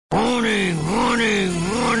Warning.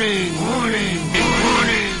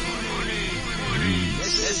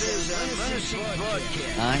 This is a fantasy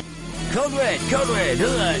broadcast. Code Red,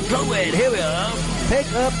 here we are.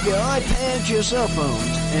 Pick up your iPads, your cell phones,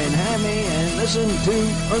 and have me and listen to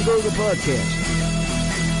Uncle the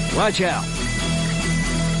Podcast. Watch out.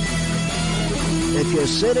 If you're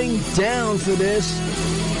sitting down for this,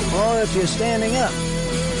 or if you're standing up,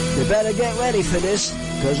 you better get ready for this,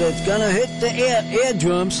 because it's gonna hit the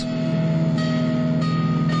eardrums.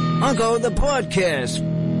 Uncle the Podcast.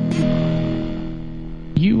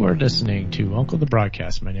 You are listening to Uncle the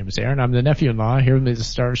Broadcast. My name is Aaron. I'm the nephew-in-law. Here with me is the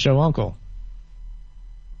star of the show, Uncle.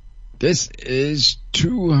 This is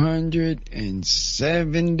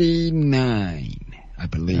 279, I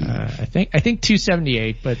believe. I think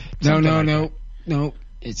 278, but no.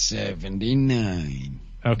 It's 79.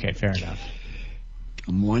 Okay, fair enough.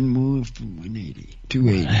 I'm one move from 180.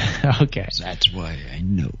 280. Okay. That's why I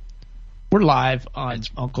know. We're live on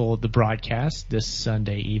Uncle the Broadcast this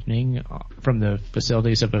Sunday evening from the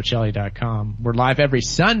facilities of Ocelli.com. We're live every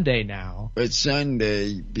Sunday now. But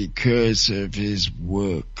Sunday because of his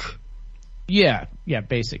work. Yeah,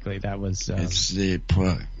 basically that was... It's the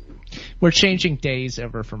part. We're changing days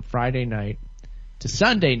over from Friday night to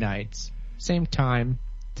Sunday nights. Same time,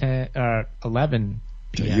 11 p.m.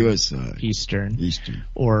 To your side. Eastern.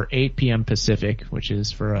 Or 8 p.m. Pacific, which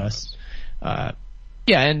is for us.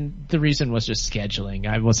 Yeah, and the reason was just scheduling.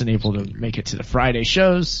 I wasn't able to make it to the Friday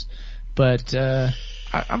shows, but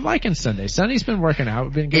I'm liking Sunday. Sunday's been working out.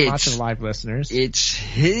 We've been getting lots of live listeners. It's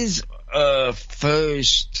his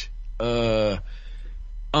first on,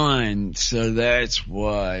 so that's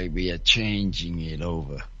why we are changing it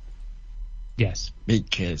over. Yes.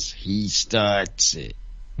 Because he starts it.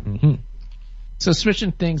 Mm-hmm. So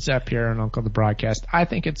switching things up here on Uncle the Broadcast, I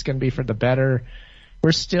think it's going to be for the better.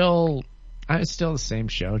 It's still the same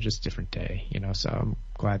show, just different day, so I'm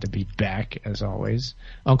glad to be back as always.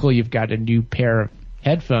 Uncle, you've got a new pair of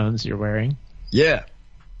headphones you're wearing. Yeah.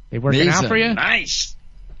 They working out for you? Nice.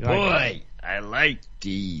 Boy, I like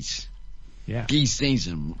these. Yeah. These things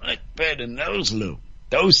are much better than those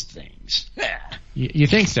things. You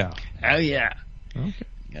think so? Oh, yeah. Okay.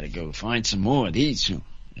 Gotta go find some more of these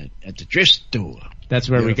at the thrift store. That's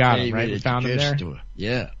where we got them, right? We found them there? Store.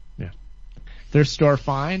 Yeah. Their store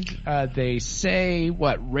find. They say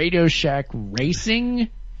Radio Shack racing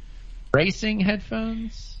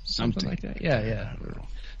headphones, something like that. Yeah.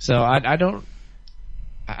 So I don't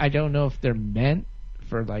know if they're meant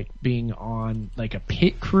for like being on like a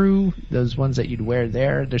pit crew. Those ones that you'd wear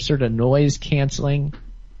there. They're sort of noise canceling,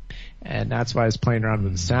 and that's why I was playing around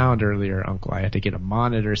with the sound earlier, Uncle. I had to get a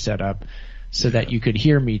monitor set up so that you could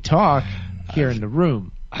hear me talk here in the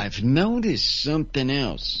room. I've noticed something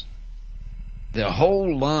else. The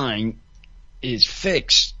whole line is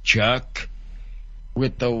fixed, Chuck,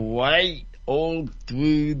 with the white all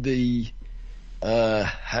through the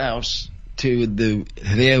house to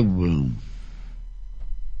their room.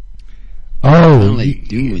 Oh,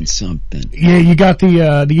 doing something. Yeah, you got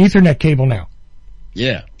the Ethernet cable now.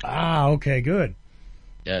 Yeah. Ah, okay, good.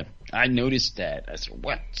 Yeah, I noticed that. I said,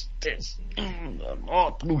 "What's this?"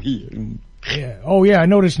 All through here. Yeah. Oh, yeah. I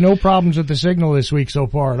noticed no problems with the signal this week so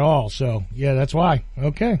far at all. So, yeah, that's why.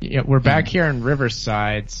 Okay. Yeah, we're back here in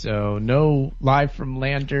Riverside, so no live from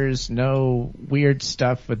Landers, no weird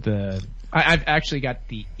stuff with the... I've actually got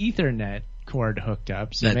the Ethernet cord hooked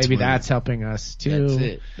up, so maybe that's helping us, too. That's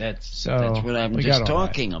it. That's what I'm just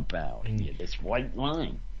talking about. Yeah, this white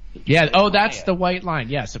line. Yeah. That's the white line.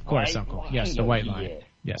 Yes, of course, Uncle. Yes, the white line.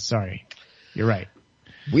 Yes, sorry. You're right.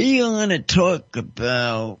 We want to talk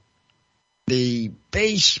about the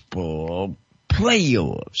baseball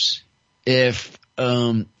playoffs. If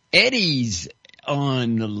Eddie's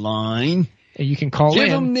on the line, you can call give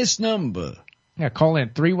in. him this number. Yeah, call in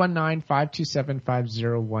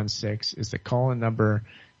 319-527-5016 is the call-in number.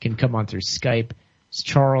 Can come on through Skype. It's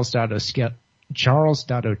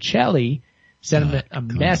Charles.Ocelli. Send him a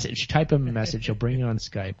message. Type him a message. He'll bring you on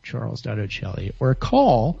Skype. Charles.Ocelli. Or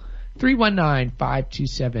call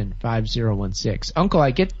 319-527-5016. Uncle,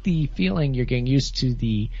 I get the feeling you're getting used to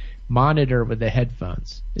the monitor with the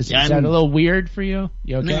headphones. Is that a little weird for you?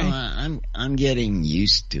 You okay? No, I'm getting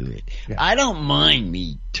used to it. Yeah. I don't mind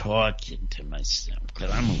me talking to myself because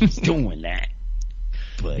I'm always doing that.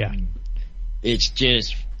 But it's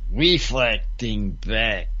just reflecting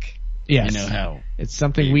back. Yes. You know how it's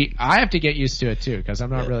something I have to get used to it too because I'm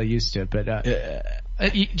not really used to it.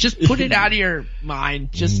 But you just put it out of your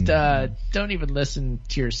mind. Just don't even listen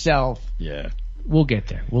to yourself. Yeah. We'll get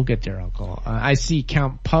there, Uncle. I see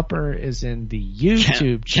Count Pupper is in the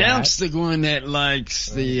YouTube chat. Count's the one that likes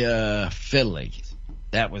the Phillies.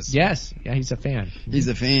 That was yes, yeah, he's a fan. He's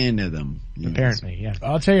a fan of them. Apparently, yeah.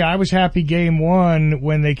 I'll tell you, I was happy game one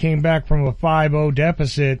when they came back from a 5-0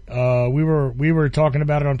 deficit. We were talking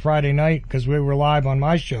about it on Friday night because we were live on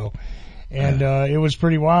my show, and it was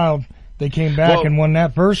pretty wild. They came back and won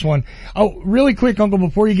that first one. Oh, really quick, Uncle,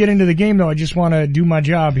 before you get into the game though, I just want to do my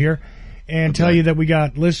job here and tell you that we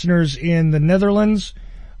got listeners in the Netherlands,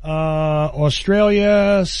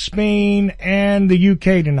 Australia, Spain, and the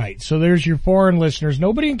UK tonight. So there's your foreign listeners.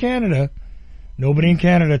 Nobody in Canada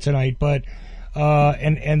tonight, but,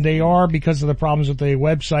 and they are, because of the problems with the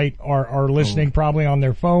website, are listening probably on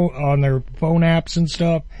their phone apps and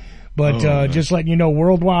stuff. But, just letting you know,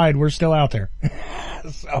 worldwide, we're still out there.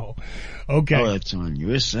 So, okay. Oh, that's on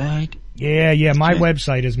your side? Yeah, my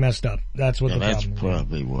website is messed up. That's what the problem is. That's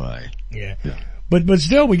probably why. Yeah. But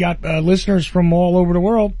still, we got, listeners from all over the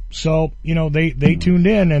world. So, they tuned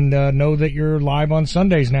in and, know that you're live on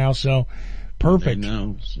Sundays now. So, perfect. I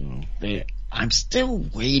know. So, I'm still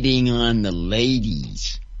waiting on the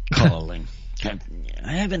ladies calling.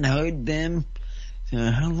 I haven't heard them.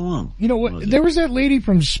 How long? You know what? There was that lady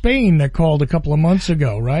from Spain that called a couple of months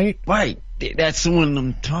ago, right? Right. That's the one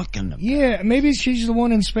I'm talking about. Yeah, maybe she's the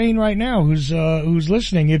one in Spain right now who's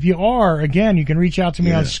listening. If you are, again, you can reach out to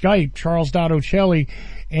me on Skype, Charles.Ocelli,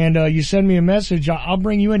 and you send me a message. I'll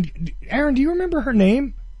bring you in. Aaron, do you remember her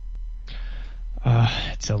name?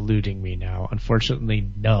 It's eluding me now. Unfortunately,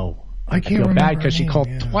 no. I can't remember. I feel bad because she called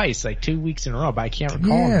twice, like 2 weeks in a row, but I can't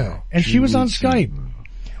recall her. And she was on Skype.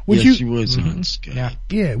 She was on Skype.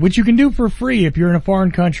 Yeah, which you can do for free if you're in a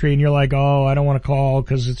foreign country and you're like, oh, I don't want to call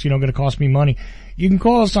because it's, going to cost me money. You can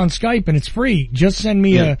call us on Skype and it's free. Just send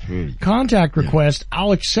me a contact request.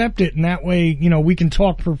 I'll accept it, and that way, we can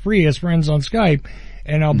talk for free as friends on Skype,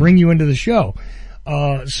 and I'll bring you into the show.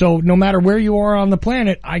 So no matter where you are on the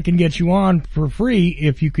planet, I can get you on for free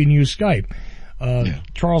if you can use Skype.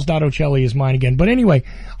 Charles.Ocelli is mine again. But anyway,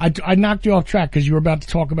 I knocked you off track because you were about to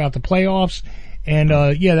talk about the playoffs. And,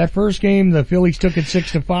 that first game, the Phillies took it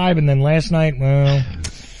 6-5, and then last night, well.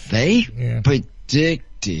 They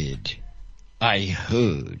predicted, I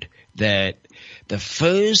heard, that the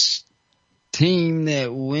first team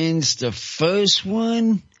that wins the first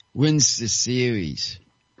one wins the series.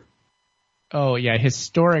 Oh, yeah,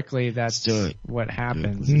 historically, that's what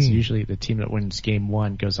happens. It's usually the team that wins game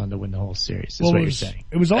one goes on to win the whole series, is what you're saying.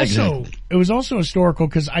 It was also historical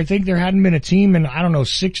because I think there hadn't been a team in,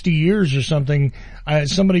 60 years or something.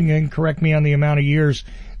 Somebody can correct me on the amount of years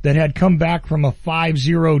that had come back from a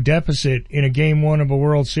 5-0 deficit in a game one of a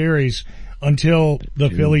World Series until the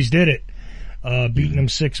Phillies did it, beating them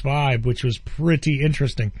 6-5, which was pretty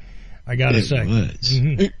interesting. I gotta say.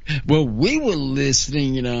 It was. Well, we were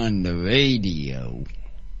listening it on the radio,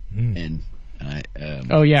 and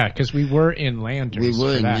because we were in Landers. We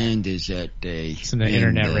were in Landers that day. It's in the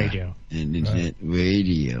internet radio. Internet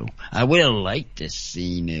radio. I would have liked to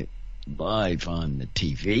seen it live on the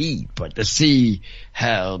TV, but to see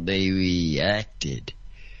how they reacted,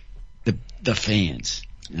 the fans,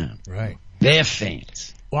 right? Their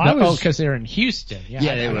fans. Well, because they're in Houston. I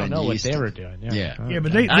don't know what they were doing. Yeah,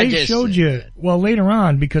 but they showed you, later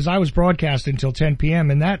on, because I was broadcasting until 10 p.m.,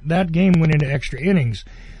 and that game went into extra innings.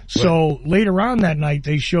 So later on that night,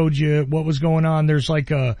 they showed you what was going on. There's like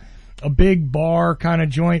a big bar kind of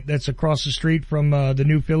joint that's across the street from the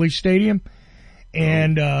new Philly stadium.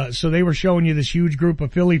 And so they were showing you this huge group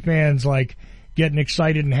of Philly fans, like, getting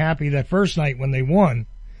excited and happy that first night when they won.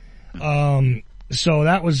 So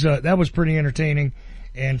that was pretty entertaining.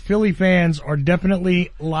 And Philly fans are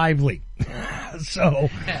definitely lively. So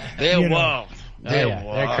they're wild.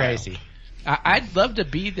 They're crazy. I'd love to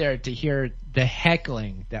be there to hear the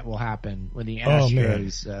heckling that will happen when the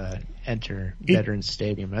Astros enter Veterans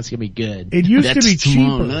Stadium. That's gonna be good. It used to be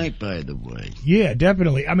tomorrow cheaper. night, by the way. Yeah,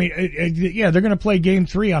 definitely. I mean, they're gonna play Game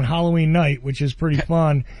 3 on Halloween night, which is pretty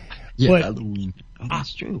fun. But Halloween. Oh,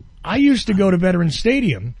 that's true. I used to go to Veterans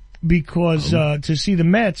Stadium because to see the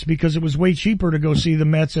Mets, because it was way cheaper to go see the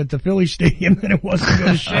Mets at the Philly Stadium than it was to go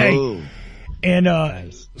to Shea.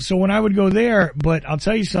 And so when I would go there, but I'll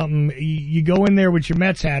tell you something, you go in there with your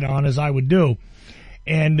Mets hat on, as I would do,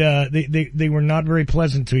 and they were not very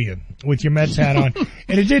pleasant to you with your Mets hat on.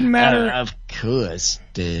 And it didn't matter. Of course,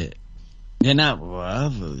 they're not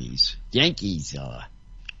rivalries. Yankees are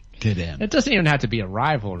to them. It doesn't even have to be a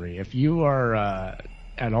rivalry. If you are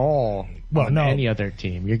at all on any other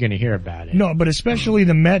team, you're going to hear about it. No, but especially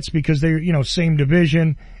the Mets, because they're, same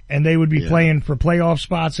division, and they would be playing for playoff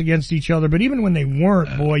spots against each other. But even when they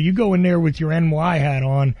weren't, boy, you go in there with your NY hat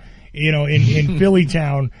on, in Philly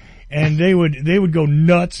town, and they would go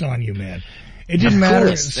nuts on you, man. It didn't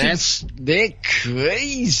matter. They're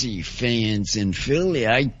crazy fans in Philly.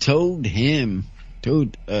 I told a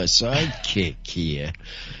sidekick here.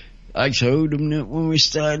 I told him that when we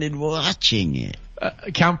started watching it.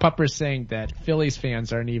 Count Pupper's saying that Phillies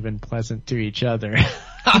fans aren't even pleasant to each other.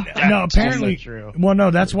 No, apparently. True. Well,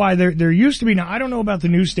 no, that's why there used to be. Now I don't know about the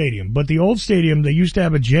new stadium, but the old stadium they used to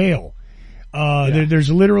have a jail.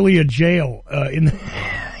 There's literally a jail in the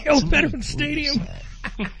old Veterans Stadium.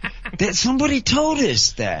 Somebody told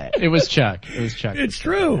us that. It was Chuck. It's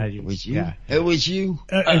true. It was you? Yeah. It was you?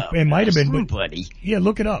 It might have been. Somebody. Yeah,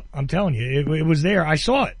 look it up. I'm telling you. It was there. I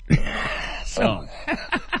saw it. So.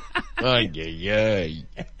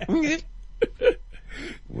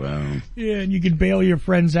 Wow. Yeah, and you can bail your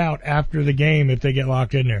friends out after the game if they get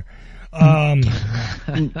locked in there.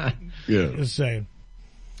 Yeah. Just saying.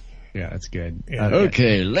 Yeah, that's good. Yeah.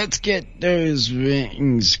 Okay, let's get those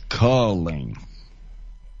rings calling.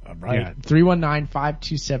 All right. Yeah,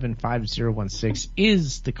 319-527-5016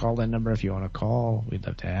 is the call-in number if you want to call. We'd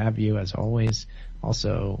love to have you, as always.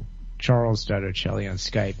 Also, Charles Dottocelli on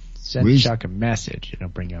Skype. Send Chuck a message, and he'll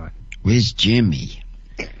bring you on. Where's Jimmy?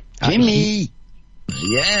 Jimmy!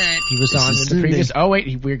 Yeah, he was on in the previous. Oh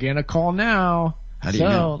wait, we're gonna call now. How do you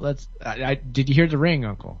know? Let's. Did you hear the ring,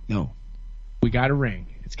 Uncle? No. We got a ring.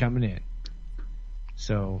 It's coming in.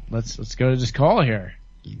 So let's go to this call here.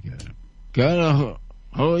 You got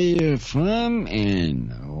who you from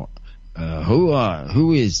and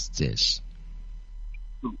who is this?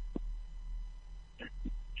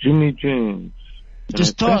 Jimmy James.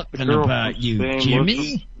 Just talking about you,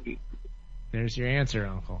 Jimmy. There's your answer,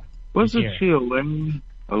 Uncle. Wasn't she Elena?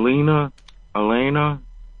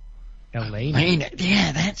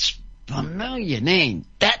 Yeah, that's familiar name.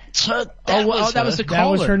 That's her. That was the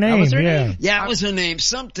caller. That was her name. Yeah, that was her name.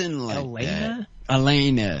 Something like Elena? that.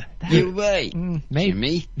 Elena. You're right.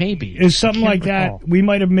 Maybe. It's something like that. We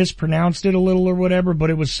might have mispronounced it a little or whatever, but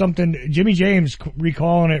it was something. Jimmy James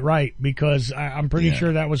recalling it right because I'm pretty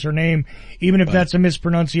sure that was her name. Even if that's a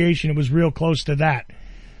mispronunciation, it was real close to that.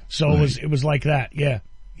 So it was like that. Yeah,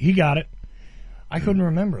 he got it. I couldn't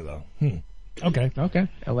remember though. Okay.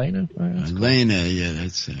 Elena. Elena. Yeah,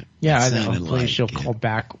 that's it. Yeah, hopefully she'll call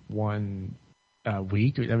back one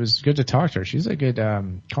week. That was good to talk to her. She's a good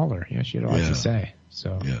caller. Yeah, she had a lot to say.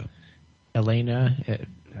 So, Elena,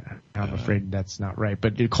 I'm afraid that's not right.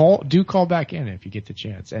 But do call back in if you get the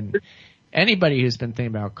chance. And anybody who's been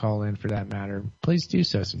thinking about call in for that matter, please do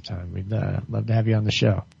so sometime. We'd love to have you on the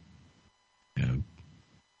show. Yeah.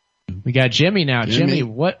 We got Jimmy now. Jimmy,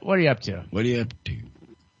 what are you up to? What are you up to?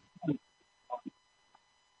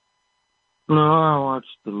 No, I watched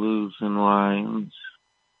the losing Lions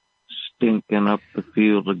stinking up the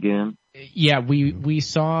field again. Yeah, I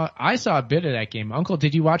saw a bit of that game. Uncle,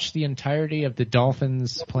 did you watch the entirety of the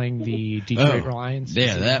Dolphins playing the Detroit Lions?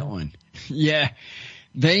 Yeah, that one. Yeah.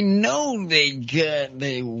 They know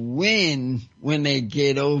they win when they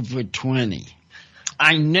get over 20.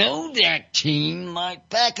 I know that team like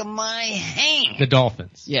back of my hand. The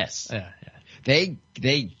Dolphins. Yes. Yeah. They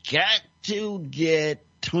got to get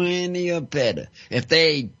 20 or better. If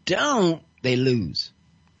they don't, they lose.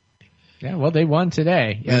 Yeah, well, they won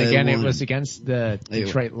today. And again, it was against the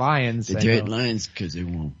Detroit Lions. Detroit Lions, because they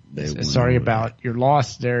won't. Sorry about your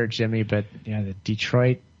loss there, Jimmy, but yeah, the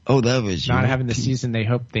Detroit. Oh, that was not having the season they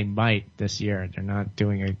hope they might this year. They're not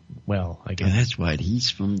doing it well. I guess. Oh, that's right. He's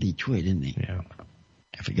from Detroit, isn't he? Yeah.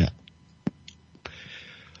 I forgot.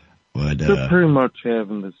 But, they're pretty much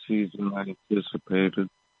having the season I anticipated.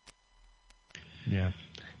 Yeah.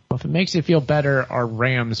 Well, if it makes you feel better, our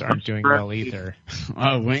Rams aren't doing well either.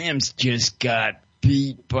 Our Rams just got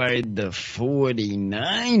beat by the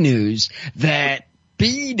 49ers that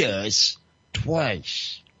beat us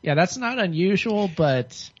twice. Yeah, that's not unusual,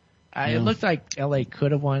 but it looked like LA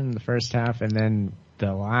could have won in the first half, and then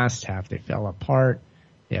the last half they fell apart.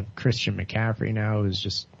 They have Christian McCaffrey now, who's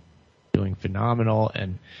just doing phenomenal,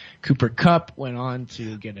 and Cooper Kupp went on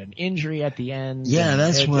to get an injury at the end. Yeah,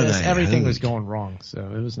 that's what everything was going wrong, so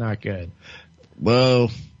it was not good.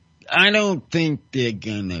 Well, I don't think they're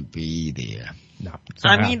gonna be there. No,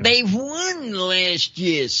 I mean, they've won last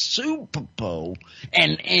year's Super Bowl,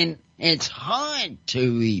 and it's hard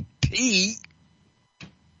to repeat.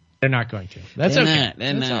 They're not going to. That's okay.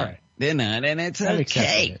 That's all right. They're not, and it's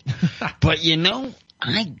okay. But you know,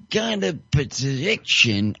 I got a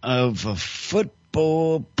prediction of a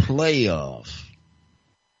football playoff.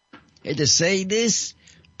 I hate to say this,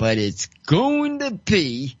 but it's going to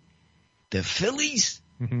be the Phillies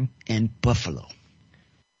and Buffalo.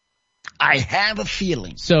 I have a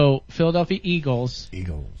feeling. So, Philadelphia Eagles yeah.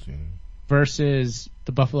 versus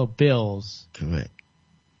the Buffalo Bills. Correct.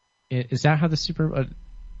 Is that how the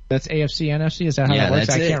that's AFC, NFC? Is that how that works?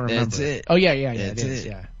 I can't remember. That's it. Oh, yeah, it is.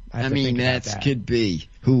 Yeah. I mean, that could be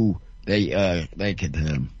who they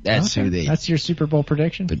could, that's who they. That's your Super Bowl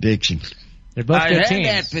prediction? Prediction. They're both good teams.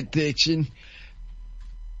 I had that prediction.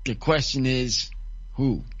 The question is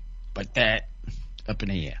who? But that up in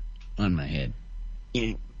the air on my head.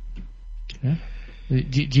 Yeah.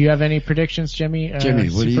 Do you have any predictions, Jimmy? Jimmy,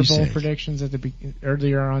 what do you say? Super Bowl predictions at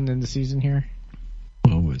earlier on in the season here?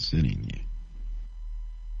 Oh, we're sitting here.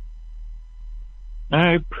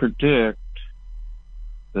 I predict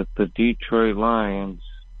that the Detroit Lions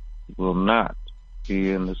will not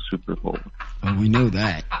be in the Super Bowl. Oh, we know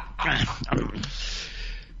that.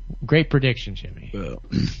 Great prediction, Jimmy. Well,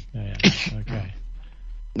 yeah. Okay.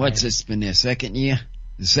 What's this been their second year?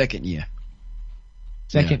 The second year.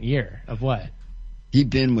 Second year of what? He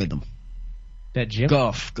been with them. That Jim?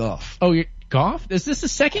 Golf. Oh, golf? Is this the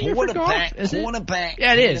second year for golf? Quarterback.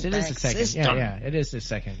 Yeah, it is. It is the second. System. Yeah, it is the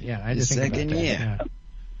second. Yeah, I the just think second about that. year.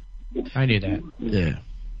 Yeah. I knew that. Yeah.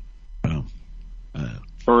 Well,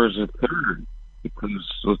 or is it third? Because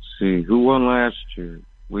let's see, who won last year?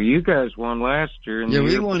 Well, you guys won last year. And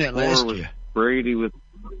we won it last year. Brady with.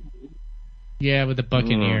 Yeah, with the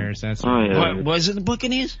Buccaneers. That's What, was it the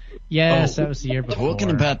Buccaneers? Yes, that was the year before.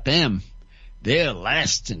 Talking about them, they're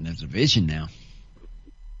last in the division now.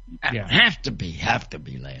 Yeah. Have to be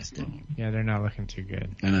last in. Yeah, they're not looking too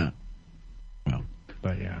good. I know. Well,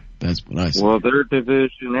 but yeah, that's what I said. Well, their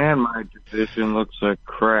division and my division looks like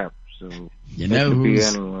crap. So you know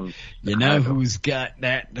who's got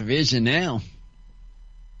that division now?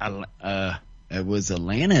 It was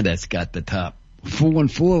Atlanta that's got the top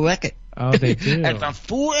 4-4 record. Oh, they do. That's a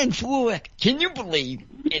 4-4 record. Can you believe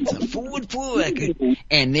it's a 4-4 record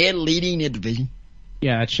and they're leading the division?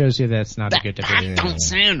 Yeah, it shows you that's not a good division. That don't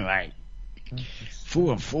sound right.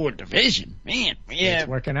 4-4 division, man. Yeah, it's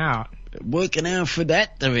working out. Working out for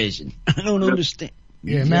that division. I don't understand.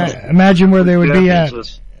 Yeah, imagine where they would be at.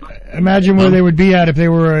 Imagine where they would be at if they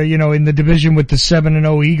were, in the division with the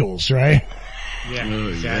 7-0 Eagles, right? Yeah,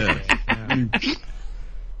 exactly. Yeah.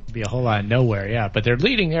 Be a whole lot of nowhere, yeah. But they're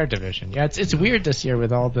leading their division. Yeah, it's weird this year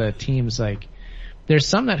with all the teams. Like, there's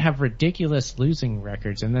some that have ridiculous losing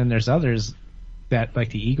records, and then there's others that, like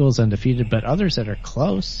the Eagles, undefeated, but others that are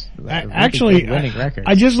close. Actually, winning records.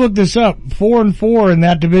 I just looked this up. 4-4 in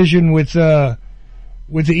that division with the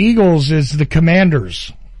Eagles is the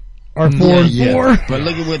Commanders. Are 4-4. Yeah. But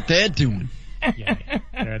look at what they're doing. Yeah,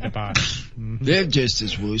 they're at the bottom. Mm-hmm. They're just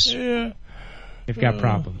as worse. Yeah. They've got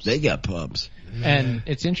problems. They got problems. And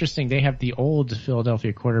it's interesting. They have the old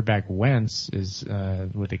Philadelphia quarterback Wentz is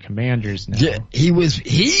with the Commanders now. Yeah,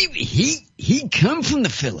 he come from the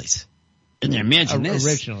Phillies. And imagine this.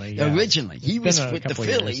 Originally, he was with the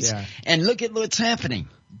Phillies. Years, yeah. And look at what's happening.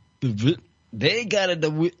 They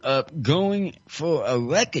got going for a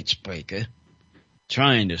records breaker.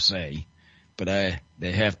 Trying to say, but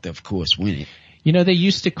they have to, of course, win it. They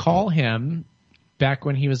used to call him, back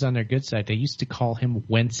when he was on their good side, they used to call him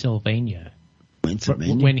Wentzylvania.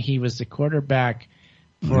 When he was the quarterback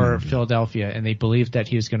for Philadelphia, and they believed that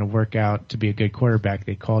he was going to work out to be a good quarterback,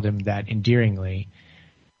 they called him that endearingly.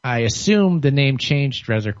 I assume the name changed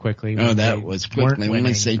rather quickly. Oh, that was quickly.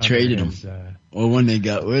 Once they traded him. Or when they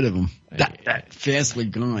got rid of him. That fastly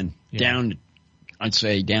gone. Yeah.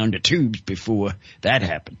 Down to tubes before that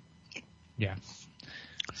happened. Yeah.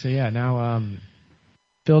 So now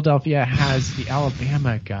Philadelphia has the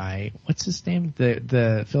Alabama guy. What's his name?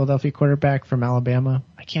 The Philadelphia quarterback from Alabama?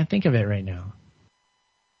 I can't think of it right now.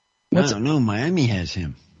 I don't know. Miami has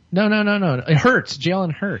him. No. It Hurts.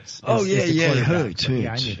 Jalen Hurts. Oh, yeah, Hurts.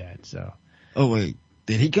 Yeah, I knew that. So. Oh, wait.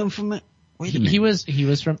 Did he come from it? Wait a minute. He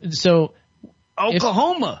was from, so.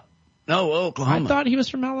 Oklahoma. No, Oklahoma. I thought he was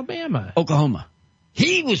from Alabama. Oklahoma.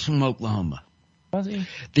 He was from Oklahoma. Was he?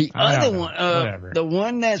 The other one, the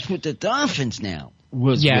one that's with the Dolphins now,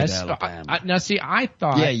 was with Alabama. Now, see, I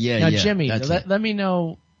thought. Yeah. Now, Jimmy, let me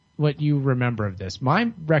know what you remember of this.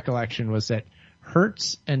 My recollection was that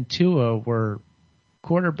Hurts and Tua were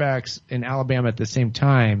quarterbacks in Alabama at the same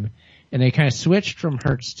time, and they kind of switched from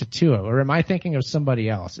Hurts to Tua. Or am I thinking of somebody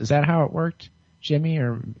else? Is that how it worked, Jimmy,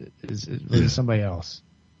 or was it somebody else?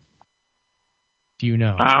 Do you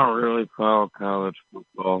know? I don't really follow college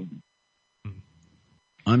football.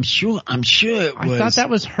 I'm sure it was. I thought that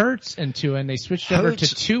was Hurts and Tua, and they switched over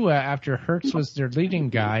to Tua after Hurts was their leading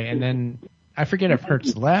guy, and then I forget if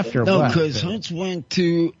Hurts left or what. No, because Hurts went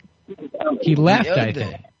to. He left, I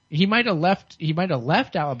think. He might have left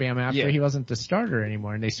Alabama after he wasn't the starter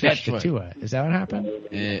anymore, and they switched to Tua. Is that what happened?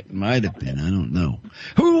 It might have been. I don't know.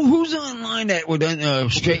 Who's online that would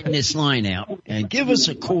straighten this line out and give us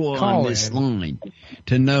a call on this line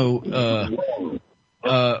to know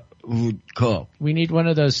who'd call. We need one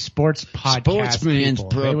of those sports podcast people.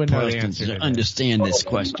 They would know the answer to understand this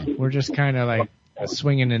question. We're just kind of like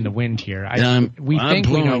swinging in the wind here. We think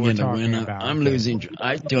we know what we're talking about. I'm losing.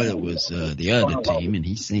 I thought it was the other team, and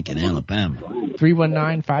he's thinking Alabama.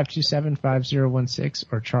 319-527-5016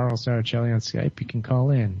 or Charles Araceli on Skype. You can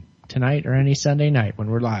call in tonight or any Sunday night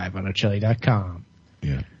when we're live on Araceli.com.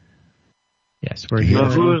 Yeah. Yes, we're here. So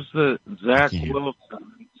who's the Zach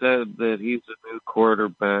Wilson said that he's a new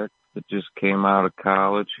quarterback that just came out of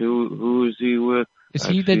college? Who is he with? Is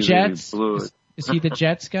he the Jets? Is he the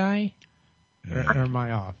Jets guy? Or am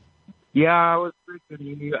I off? Yeah, I was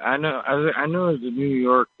thinking. I know it was a New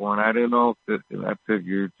York one. I didn't know if I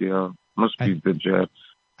figured. Must be the Jets.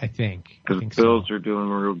 I think because the Bills are doing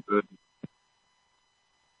real good.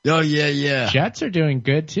 Oh yeah. Jets are doing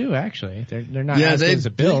good too. Actually, they're not as good as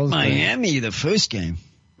the Bills. Miami the first game.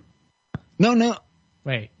 No.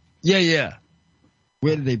 Wait. Yeah.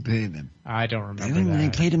 Where did they play them? I don't remember. They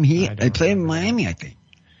played them here. They played in Miami, I think.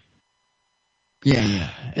 Yeah.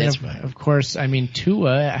 That's right. Of course, I mean,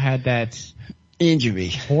 Tua had that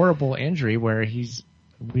horrible injury where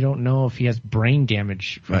we don't know if he has brain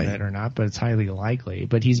damage from it or not, but it's highly likely.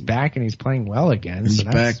 But he's back and he's playing well again. He's so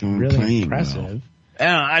that's back and really impressive. Well.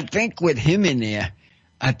 I think with him in there,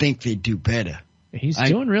 I think they do better. He's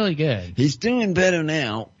doing really good. He's doing better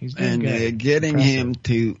now. He's doing good. They're getting him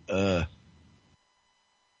to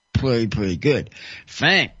play pretty good. In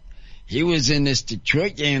fact, he was in this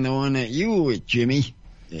Detroit game, the one that you were with, Jimmy,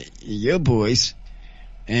 your boys,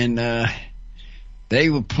 and they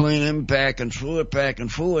were playing him back and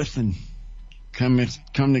forth, and come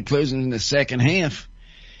to closing in the second half,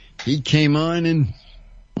 he came on and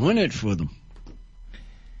won it for them.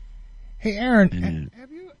 Hey, Aaron,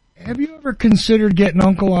 have you ever considered getting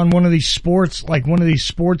Uncle on one of these sports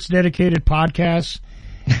dedicated podcasts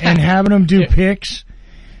and having him do picks?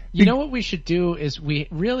 You know what we should do is we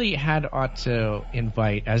really ought to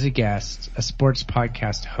invite as a guest a sports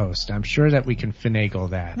podcast host. I'm sure that we can finagle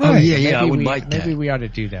that. Right. Oh yeah, I would like that. Maybe we ought to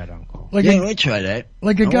do that, Uncle. We'll try that.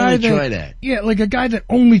 Like a guy that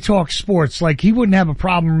only talks sports. Like he wouldn't have a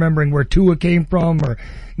problem remembering where Tua came from or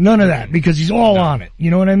none of that because he's all on it.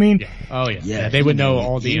 You know what I mean? Yeah. Oh yeah. They would know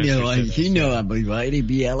all the answers. He know I believe it'd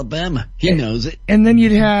be Alabama. He knows it. And then you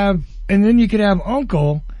could have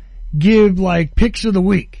Uncle give like picks of the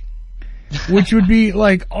week. Which would be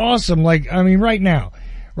like awesome. Like, I mean, right now,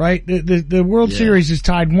 right? The World Series is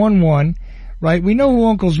tied 1-1, right? We know who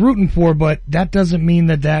Uncle's rooting for, but that doesn't mean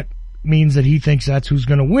that means that he thinks that's who's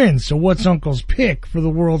going to win. So what's Uncle's pick for the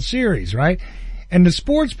World Series, right? And the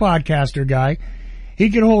sports podcaster guy, he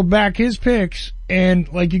could hold back his picks and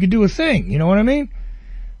like you could do a thing. You know what I mean?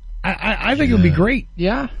 I think it would be great.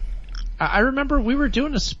 Yeah. I remember we were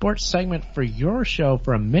doing a sports segment for your show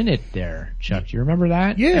for a minute there, Chuck. Do you remember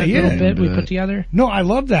that? Yeah. Little bit we put together? No, I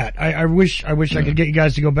love that. I wish I could get you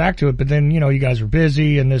guys to go back to it, but then, you guys were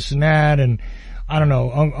busy and this and that, and I don't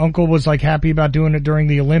know. Uncle was like happy about doing it during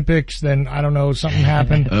the Olympics, then I don't know, something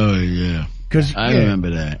happened. Oh yeah. I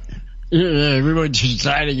remember that. Yeah, we were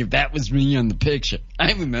deciding if that was me on the picture.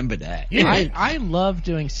 I remember that. Yeah. I love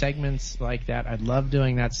doing segments like that. I love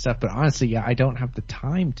doing that stuff, but honestly, I don't have the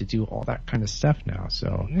time to do all that kind of stuff now.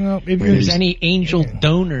 So, if there's any angel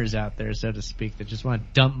donors out there, so to speak, that just want to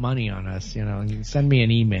dump money on us, you can send me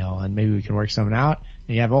an email and maybe we can work something out.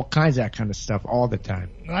 And you have all kinds of that kind of stuff all the time.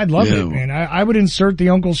 I'd love it, man. I would insert the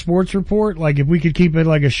Uncle Sports Report. Like if we could keep it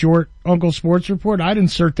like a short Uncle Sports Report, I'd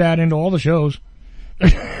insert that into all the shows.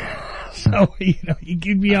 So, you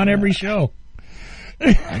could be on every show.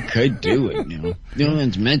 I could do it, No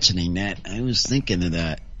one's mentioning that. I was thinking of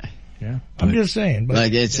that. Yeah. I'm just saying. But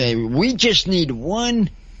like I say, we just need one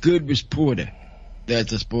good reporter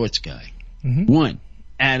that's a sports guy. Mm-hmm. One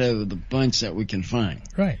out of the bunch that we can find.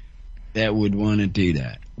 Right. That would want to do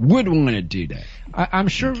that. I'm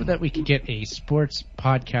sure that we could get a sports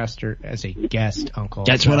podcaster as a guest, Uncle.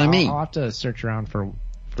 That's what I mean. I'll have to search around for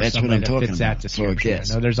that's what I'm talking about. That description.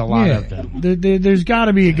 I know there's a lot of them. There's got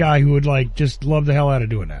to be a guy who would just love the hell out of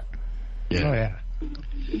doing that. Yeah. Oh yeah.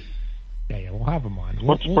 Yeah, we'll have him on.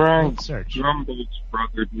 What's Brian Gumbel's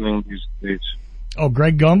brother doing these days? Oh,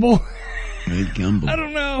 Greg Gumbel? Greg Gumbel. I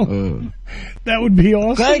don't know. That would be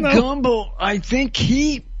awesome. Greg Gumbel, I think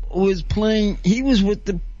he was with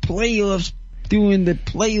the playoffs, doing the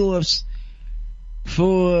playoffs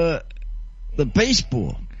for the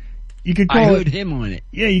baseball. You could call I heard him on it.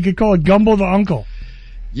 Yeah, you could call it Gumbel the Uncle.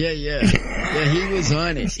 Yeah. He was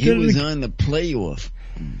on it. He was on the playoff,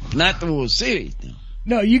 not the World Series. No.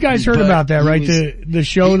 No, you guys heard about that, right? The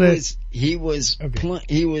show he was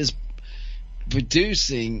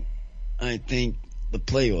producing, I think, the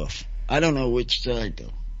playoff. I don't know which side though.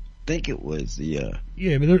 I think it was the.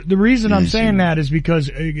 Yeah, but the reason I'm saying that is because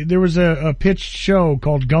there was a pitched show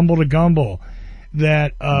called Gumble to Gumble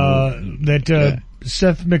that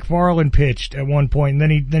Seth MacFarlane pitched at one point,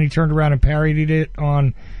 and then he turned around and parodied it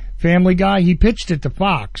on Family Guy. He pitched it to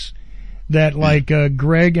Fox. That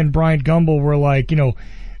Greg and Bryant Gumbel were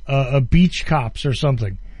beach cops or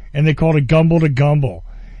something, and they called it Gumble to Gumble,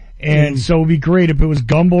 and so it'd be great if it was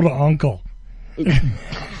Gumble to Uncle. That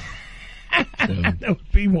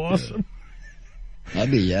would be awesome.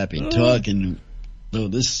 I'd be happy talking to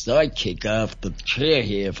this sidekick off the chair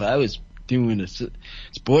here. If I was doing a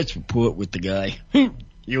sports report with the guy,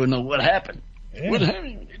 you would know what happened. Yeah. What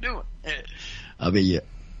happened? What are you doing? I'll be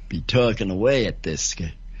talking away at this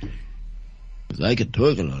guy. Because I could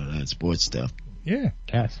talk a lot of that sports stuff. Yeah.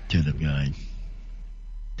 Yes. To the guy.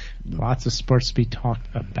 Lots of sports to be talked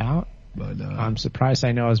about. But I'm surprised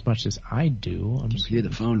I know as much as I do. Hear the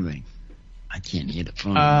phone ring. I can't hear the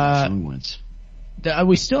phone. The phone once.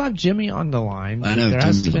 We still have Jimmy on the line. I know. There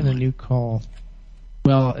has been a new call.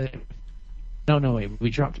 Well, no, wait.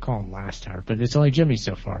 We dropped a call last hour, but it's only Jimmy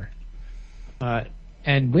so far.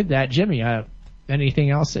 And with that, Jimmy, anything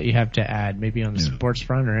else that you have to add, maybe on the sports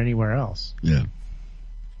front or anywhere else? Yeah.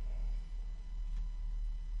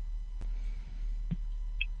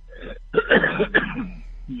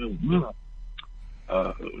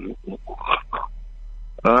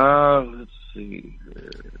 Let's see.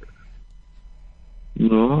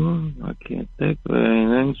 No, I can't think of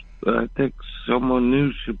anything. I think someone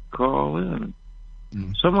new should call in.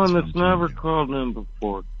 Someone that's never called in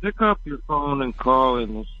before. Pick up your phone and call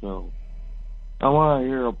in the show. I want to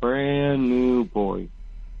hear a brand new voice.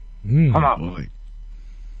 Come on. Boy.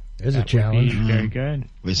 There's a challenge. Very good.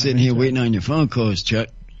 We're sitting here waiting on your phone calls, Chuck.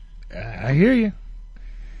 I hear you.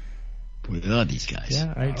 With all these guys.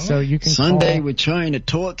 Yeah, so you can Sunday call. we're trying to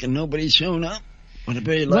talk and nobody's showing up. On the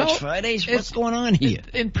very large Fridays, what's going on here?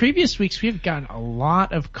 In previous weeks, we've gotten a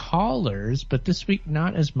lot of callers, but this week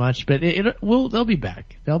not as much. But they'll be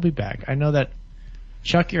back. They'll be back. I know that,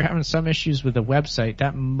 Chuck, you're having some issues with the website.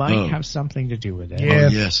 That might have something to do with it. Yeah. Oh,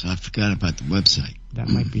 yes, I forgot about the website. That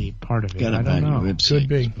might be part of it. I don't know. The website could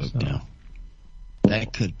be.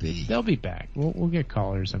 That could be. They'll be back. We'll get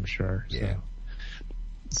callers, I'm sure. Yeah. So.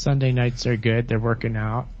 Sunday nights are good. They're working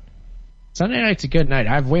out. Sunday night's a good night.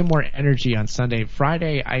 I have way more energy on Sunday.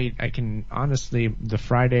 Friday, I can honestly, the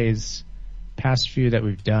Fridays past few that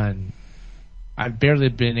we've done, I've barely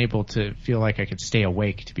been able to feel like I could stay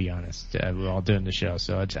awake, to be honest, while doing the show.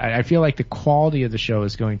 So I feel like the quality of the show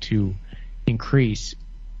is going to increase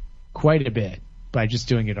quite a bit by just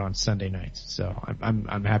doing it on Sunday nights. So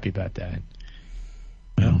I'm happy about that.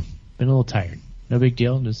 Well, been a little tired. No big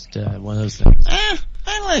deal. Just one of those things.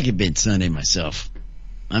 I like a bit Sunday myself.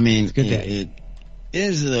 I mean, it's a good day. It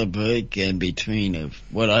is a break in between of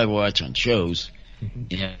what I watch on shows.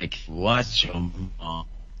 Yeah, I can watch them,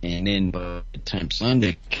 and then by the time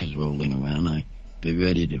Sunday comes rolling around, I be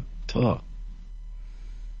ready to talk.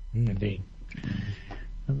 Indeed.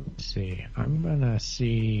 Let's see. I'm gonna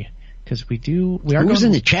see because we are. Who's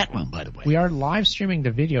in the chat room, by the way? We are live streaming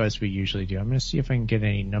the video as we usually do. I'm gonna see if I can get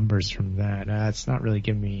any numbers from that. It's not really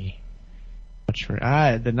giving me much for.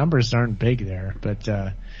 The numbers aren't big there, but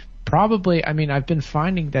probably. I mean, I've been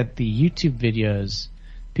finding that the YouTube videos,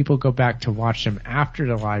 people go back to watch them after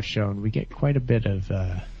the live show, and we get quite a bit of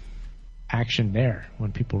action there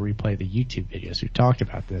when people replay the YouTube videos. We've talked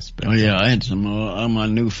about this. But, oh yeah, I had some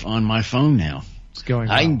on my phone now. It's going.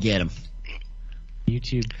 I can get them.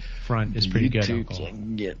 YouTube front is pretty good. Uncle. I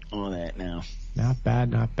can get on that now. Not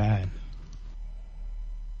bad, not bad.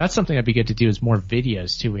 That's something that'd be good to do is more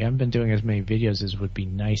videos too. We haven't been doing as many videos as would be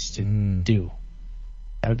nice to do.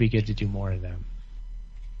 That would be good to do more of them.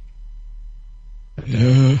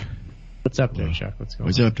 What's up there, Chuck?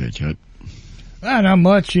 What's up there, Chuck? Not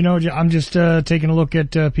much. You know, I'm just taking a look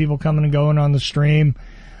at people coming and going on the stream.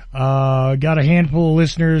 Got a handful of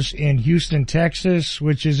listeners in Houston, Texas,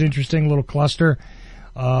 which is interesting, little cluster.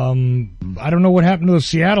 I don't know what happened to the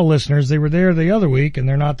Seattle listeners. They were there the other week and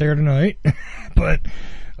they're not there tonight. But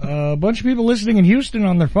a bunch of people listening in Houston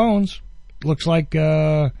on their phones. Looks like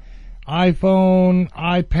iPhone,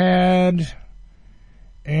 iPad,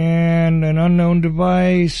 and an unknown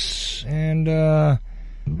device, and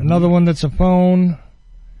another one that's a phone.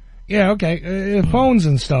 Yeah, okay. Phones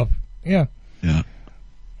and stuff. Yeah. Yeah.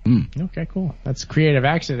 Okay, cool. That's Creative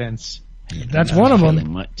Accidents That's one of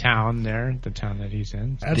them. Town there, the town that he's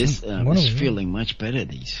in. This is feeling much better.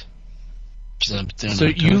 These. So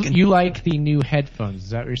you like the new headphones?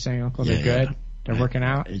 Is that what you're saying, Uncle? They're good. They're working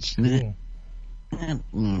out. It's not. I don't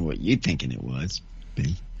know what you thinking it was.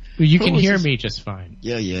 B. Well, you can hear me just fine.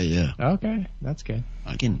 Yeah. Okay, that's good.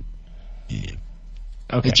 I can. Yeah.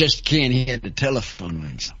 Okay. I just can't hear the telephone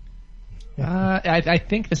rings. I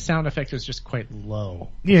think the sound effect was just quite low.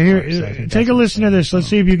 Yeah, here, take a listen to this. Let's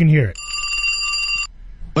see if you can hear it.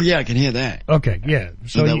 Oh yeah, I can hear that. Okay, yeah.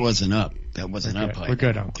 So that wasn't up. That wasn't up. We're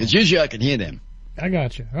good, Uncle. Because usually I can hear them. I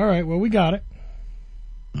got you. All right, well, we got it.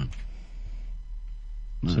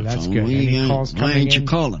 So that's good. Any calls coming in? Why ain't you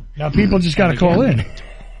calling? Now people just got to call in.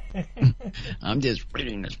 I'm just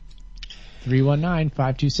reading this.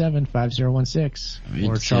 319-527-5016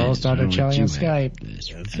 or Charles.Ochelli on Skype.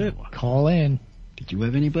 That's it. Call in. Did you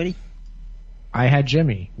have anybody? I had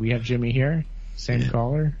Jimmy. We have Jimmy here. Same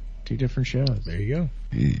caller. 2 different shows. There you go.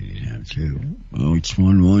 Yeah, too. Oh, it's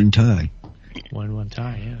 1-1 tie. 1-1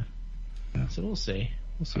 tie, yeah. So we'll see.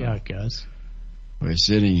 We'll see how it goes. We're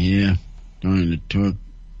sitting here trying to talk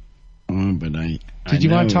on, but Did you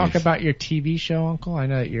want to talk about your TV show, Uncle? I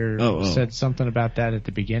know that you said something about that at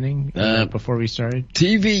the beginning, before we started.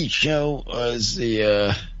 TV show was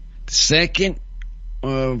the second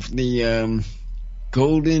of the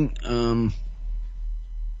Golden.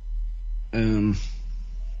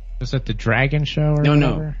 Was that the Dragon Show or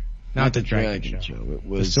whatever? Not the Dragon show. It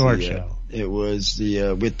was the Sword Show. It was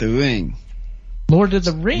the with the ring. Lord of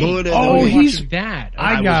the Rings. He's that.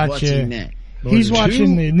 I got you. That. He's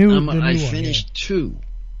watching the new. I finished 2.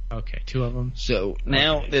 Okay, 2 of them. So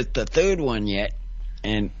now there's the 3rd one yet,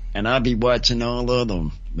 and I'll be watching all of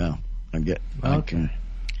them. No, Okay.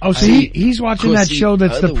 Oh, so he's watching that show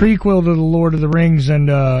that's the prequel to the Lord of the Rings and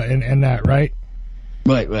that, right?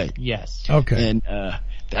 Right. Yes. Okay. And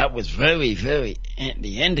that was very, very. And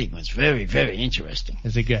the ending was very, very interesting.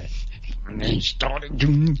 Is it good? And then started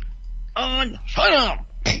doing on fire.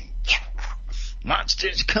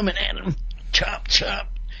 Monsters coming at them. Chop, chop.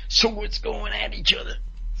 Swords going at each other.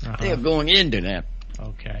 They're going into that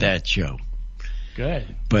show.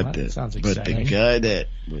 Good. But that sounds exciting. But the guy that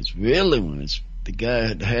was the guy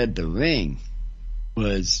that had the ring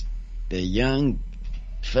was the young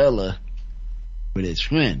fella with his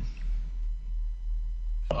friend.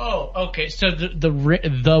 Oh, okay. So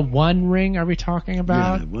the one ring are we talking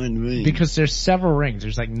about? Yeah, one ring. Because there's several rings.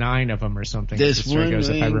 There's like 9 of them or something. This one ring, if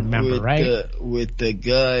I remember right, with the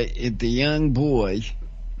guy, the young boy,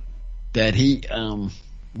 that he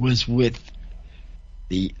was with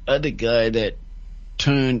the other guy that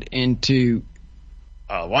turned into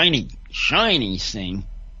a whiny, shiny thing.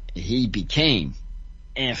 He became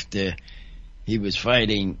after he was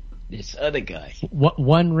fighting this other guy.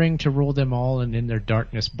 One ring to rule them all, and in their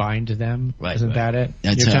darkness bind them. Right, Isn't that it?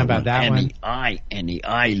 That's You're talking about that one. And the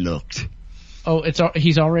eye looked. Oh,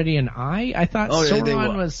 he's already an eye. I thought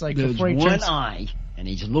Sauron was like before he one eye, and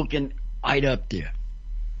he's looking right up there.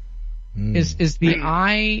 Is the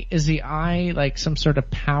eye like some sort of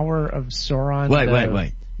power of Sauron?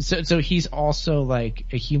 Right. So he's also like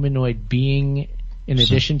a humanoid being. In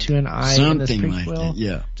addition to an eye in this prequel? Like that,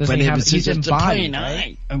 yeah. Doesn't he have, he's it's embodied, a plain right?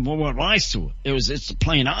 eye. And what I saw, it's a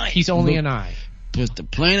plain eye. He's only an eye. But the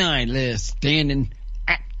plain eye there standing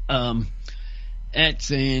at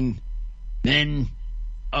saying, then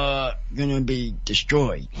gonna be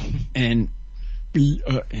destroyed. And he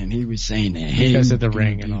was saying that because of the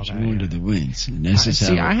ring and all that. One of the rings. And this is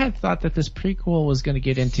how I had thought that this prequel was going to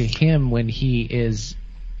get into him when he is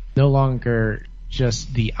no longer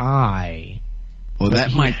just the eye. Well,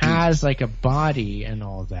 that might has like a body and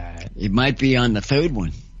all that. It might be on the 3rd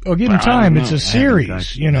one. Oh, give him time. It's a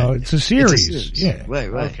series. It's a series. Yeah.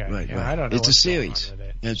 Right. Yeah, I don't know. It's a series.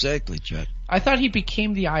 Exactly, Chuck. I thought he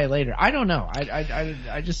became the eye later. I don't know.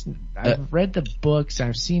 I've read the books.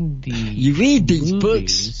 I've seen the. You read these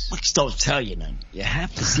movies. Books don't tell you nothing. You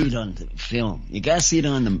have to see it on the film. You got to see it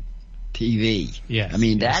on the TV. Yes. I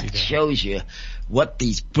mean, that shows you what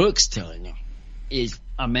these books tell you is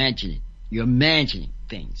imagining. You're imagining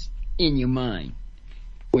things in your mind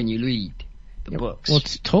when you read the books. Well,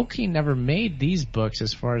 Tolkien never made these books,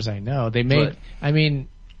 as far as I know. They made.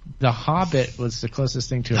 The Hobbit was the closest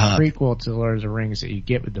thing to a prequel to Lord of the Rings that you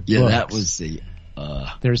get with the books. Yeah, that was the.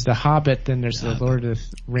 There's the Hobbit, then there's the Lord of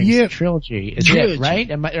the Rings trilogy. Is it right?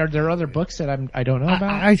 Are there other books that I don't know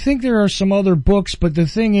about? I think there are some other books, but the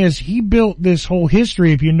thing is, he built this whole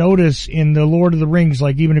history. If you notice in the Lord of the Rings,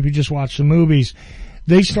 like even if you just watch the movies,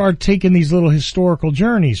 they start taking these little historical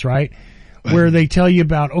journeys, right? Where they tell you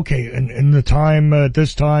about, okay, in the time, at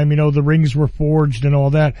this time, the rings were forged and all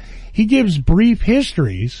that. He gives brief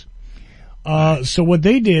histories So what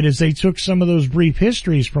they did is they took some of those brief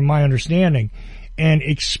histories, from my understanding, and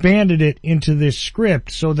expanded it into this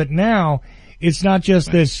script so that now it's not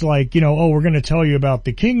just this like, oh, we're going to tell you about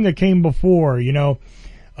the king that came before,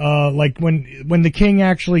 like when the king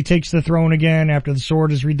actually takes the throne again after the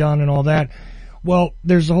sword is redone and all that. Well,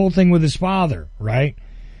 there's the whole thing with his father, right?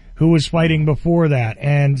 Who was fighting before that.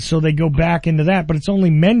 And so they go back into that, but it's only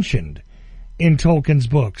mentioned in Tolkien's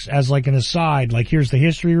books as like an aside, like here's the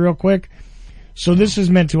history real quick. So this is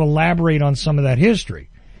meant to elaborate on some of that history.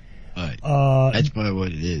 Right. That's probably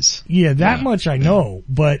what it is. Yeah, that much I know.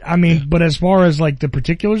 But I mean, but as far as like the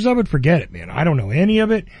particulars of it, forget it, man. I don't know any of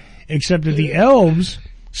it except that the elves,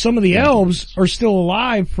 some of the elves are still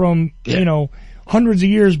alive from, hundreds of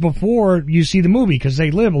years before you see the movie because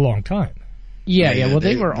they live a long time. Yeah. Well,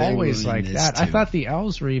 they were always like that. Too. I thought the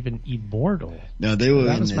elves were even immortal. No, they were.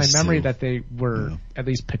 That was my memory too. That they were at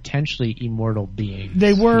least potentially immortal beings.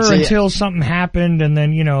 They were until something happened, and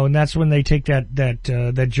then and that's when they take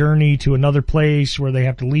that journey to another place where they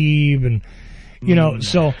have to leave, and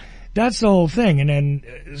so that's the whole thing. And then,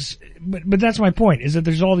 but that's my point is that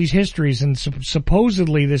there's all these histories, and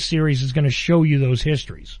supposedly this series is going to show you those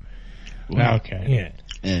histories. Okay. Yeah.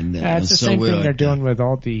 And it's the same thing they're doing with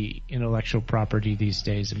all the intellectual property these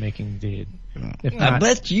days and making the. I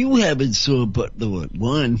bet you haven't saw but the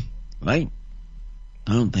one, right?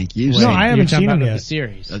 I don't think you. No, I haven't seen it yet. The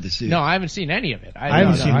series. The series. No, I haven't seen any of it. I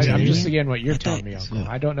haven't seen it. I'm just again what you're telling me, Uncle.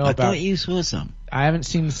 I don't know about. I thought you saw some. I haven't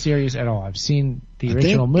seen the series at all. I've seen the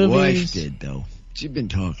original movies. My wife did though. She's been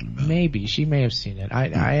talking about. Maybe she may have seen it.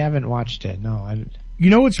 I haven't watched it. No, I.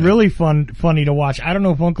 It's really funny to watch. I don't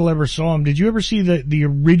know if Uncle ever saw them. Did you ever see the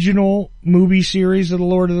original movie series of the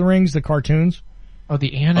Lord of the Rings, the cartoons? Oh,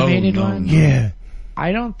 the animated one? No. Yeah.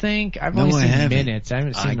 I don't think I've only seen minutes. I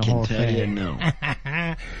haven't seen the whole thing.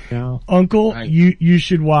 No. Uncle, you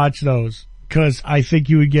should watch those because I think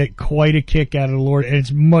you would get quite a kick out of the Lord, and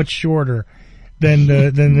it's much shorter than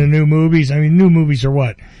the new movies. I mean, new movies are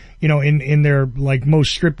what? In their like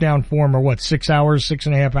most stripped down form are what, 6 hours,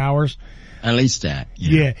 6.5 hours? At least that.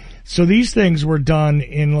 Yeah. So these things were done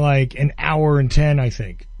in like an hour and 10, I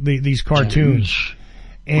think. These cartoons.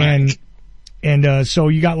 And so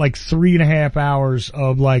you got like 3.5 hours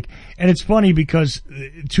of like, and it's funny because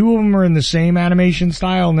 2 of them are in the same animation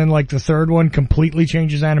style and then like the third one completely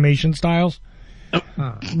changes animation styles.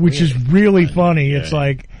 Which is really funny. Yeah. It's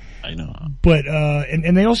like, I know. But,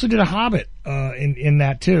 and they also did a Hobbit, in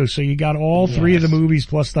that too. So you got all 3 of the movies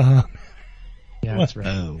plus the Hobbit. Yeah, that's right.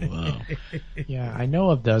 Oh, wow. Yeah, I know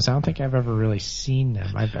of those. I don't think I've ever really seen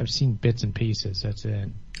them. I've seen bits and pieces. That's it.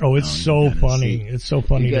 Oh, it's so funny. It's so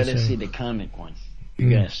funny. You gotta see the comic one. You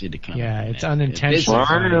gotta see the comic. Yeah, it's unintentional.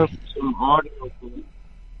 I have some audio.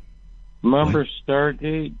 Remember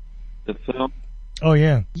Stargate, the film? Oh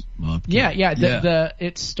yeah. Yeah.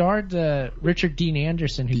 It starred Richard Dean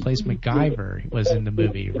Anderson, who plays MacGyver, was in the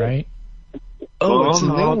movie, right? Oh, it's a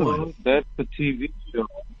new one. That's the TV show.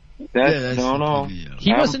 No.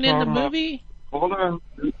 He wasn't in the movie? Hold on.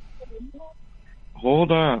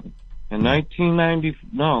 In 1990,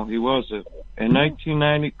 no, he wasn't. In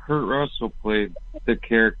 1990, Kurt Russell played the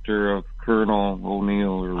character of Colonel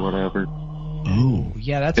O'Neill or whatever. Oh,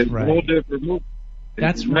 yeah, that's it's right. It's a whole different movie.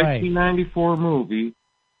 That's it's a right. 1994 movie.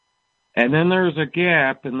 And then there was a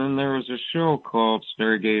gap, and then there was a show called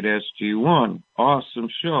Stargate SG-1. Awesome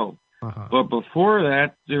show. Uh-huh. But before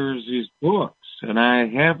that, there's these books. And I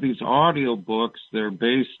have these audio books. They're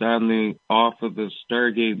based off of the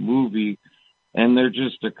Stargate movie, and they're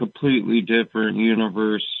just a completely different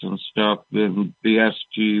universe and stuff than the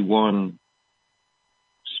SG-1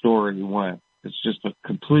 story went. It's just a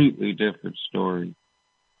completely different story.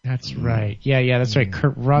 That's right. Yeah, that's right.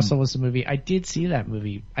 Kurt Russell was the movie. I did see that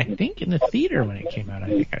movie, I think, in the theater when it came out. I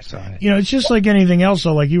think I saw it. It's just like anything else,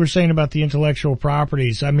 though, like you were saying about the intellectual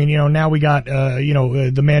properties. I mean, now we got, The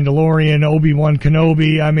Mandalorian, Obi-Wan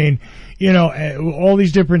Kenobi. I mean, all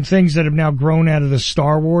these different things that have now grown out of the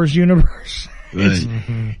Star Wars universe. Right.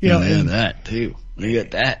 And that, too. You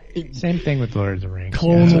get that. Same thing with Lord of the Rings.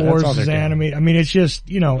 Clone Wars is animated. I mean, it's just,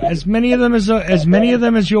 as many of them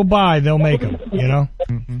as you'll buy, they'll make them,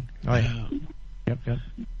 Mm-hmm. Oh, yeah. Yep.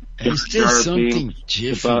 It's just something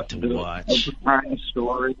different to watch.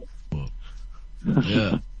 Story.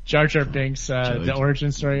 Yeah. Jar Jar Binks, the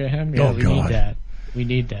origin story of him. Yeah, we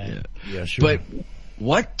need that. Yeah, sure. But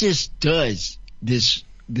what this does, this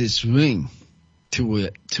ring to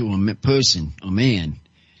a person, a man,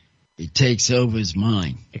 it takes over his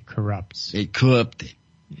mind. It corrupts. It corrupted.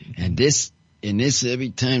 And this, every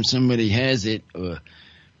time somebody has it or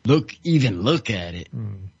look at it,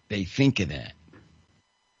 they think of that.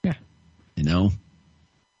 Yeah.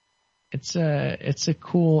 It's a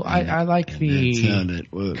cool. I like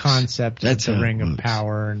the concept of the Ring of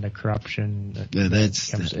Power and the corruption.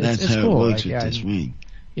 That's it's how cool. it works with this ring.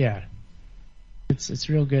 Yeah, it's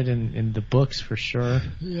real good in the books for sure.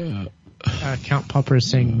 Yeah. Count Pupper is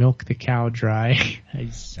saying milk the cow dry.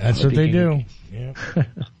 That's what they do. Yeah.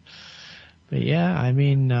 But yeah, I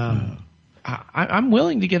mean, I'm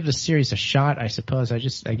willing to give the series a shot. I suppose I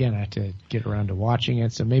have to get around to watching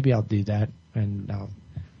it, so maybe I'll do that and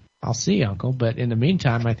I'll see, Uncle. But in the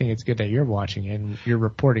meantime, I think it's good that you're watching it and you're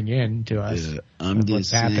reporting in to us. Yeah, I'm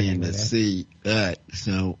just saying to see that.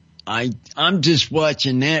 So I'm just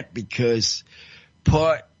watching that because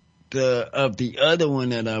part of the other one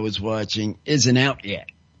that I was watching isn't out yet.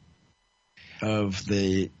 Of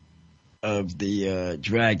the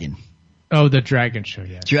Dragon. Oh, the Dragon Show,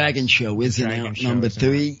 yeah. Dragon Show isn't out. Number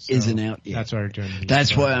 3 isn't out yet. That's why we're doing.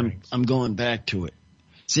 That's why I'm going back to it.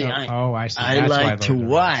 See, I see. I like to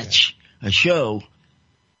watch a show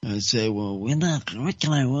and say, well, what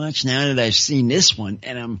can I watch now that I've seen this one?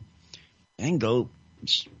 And go,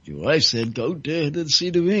 your wife said, go to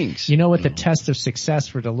see the rings. You know what the test of success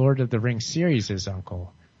for the Lord of the Rings series is,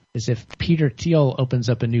 Uncle? Is if Peter Thiel opens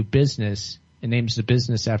up a new business and names the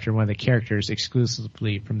business after one of the characters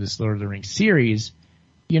exclusively from this Lord of the Rings series,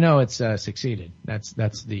 it's succeeded.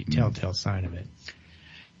 That's the telltale sign of it.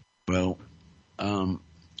 Well,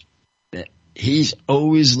 he's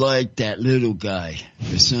always liked that little guy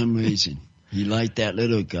for some reason. He liked that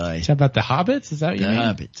little guy. Is that about the Hobbits? Is that what you mean? The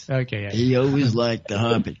Hobbits. Okay, yeah. He always liked the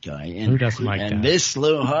Hobbit guy. And, who doesn't like that? And this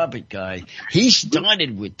little Hobbit guy, he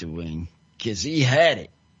started with the ring because he had it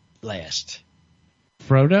last.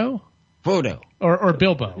 Frodo? Or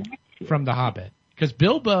Bilbo from The Hobbit. Because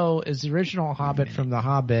Bilbo is the original Hobbit from The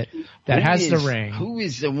Hobbit that has the ring. Who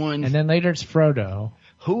is the one? And then later it's Frodo.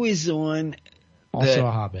 Who is the one? Also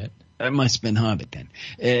a Hobbit. It must have been Hobbit then.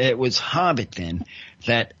 It was Hobbit then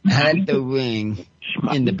that had the ring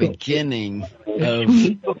in the beginning of.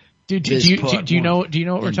 Do you know what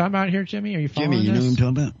we're talking about here, Jimmy? Are you following Jimmy, you know what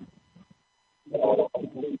I'm talking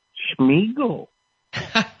Smeagol.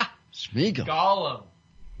 Smeagol.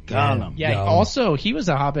 Gollum. Yeah. Gollum. Also, he was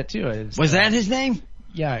a Hobbit too. Was that his name?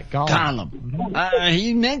 Yeah, Gollum. Mm-hmm.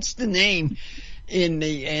 He mentioned the name in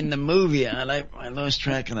the movie. I lost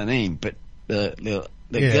track of the name, but the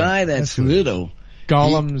guy that's little.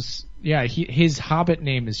 Gollum's his Hobbit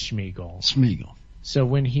name is Smeagol. So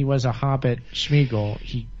when he was a Hobbit, Smeagol,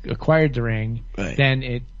 he acquired the ring. Right. Then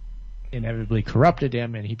it inevitably corrupted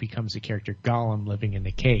him, and he becomes the character Gollum living in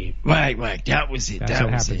the cave. Right. That was it.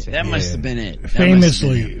 That must have been it.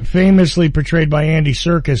 Famously portrayed by Andy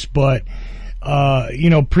Serkis, but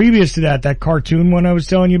previous to that cartoon one I was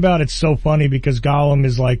telling you about, it's so funny because Gollum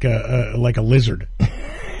is like a lizard.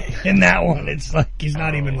 In that one, it's like he's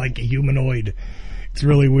not even like a humanoid. It's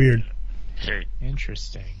really weird.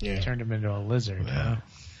 Interesting. Yeah. Turned him into a lizard. Huh?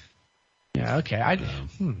 Yeah. Okay.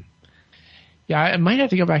 I might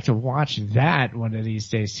have to go back to watch that one of these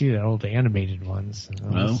days too. The old animated ones.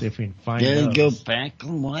 Let's see if we can find those. Go back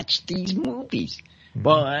and watch these movies. Mm-hmm.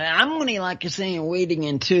 Well, I'm only like you're saying waiting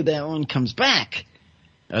until that one comes back.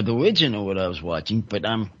 The original what I was watching, but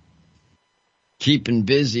I'm keeping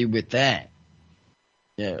busy with that.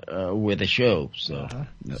 With a show, so.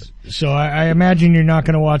 So I imagine you're not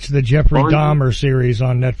going to watch the Jeffrey Dahmer series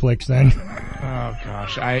on Netflix then. Oh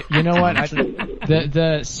gosh, you know what?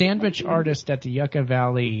 The sandwich artist at the Yucca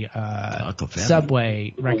Valley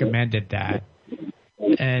Subway recommended that,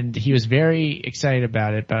 and he was very excited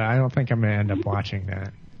about it. But I don't think I'm going to end up watching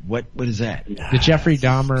that. What is that? The Jeffrey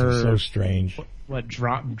Dahmer. So strange. What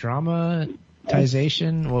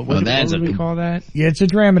dramatization? What would we call that? Yeah, it's a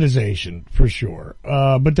dramatization for sure.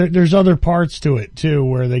 But there's other parts to it too,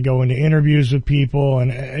 where they go into interviews with people,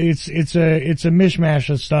 and it's a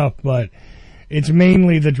mishmash of stuff. But it's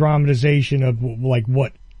mainly the dramatization of like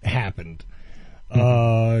what happened.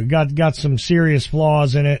 Got some serious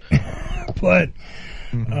flaws in it, but.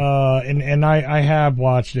 And I have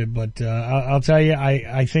watched it, but I'll tell you,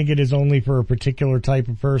 I think it is only for a particular type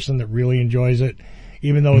of person that really enjoys it.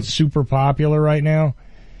 Even though it's super popular right now,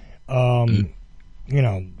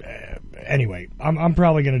 anyway, I'm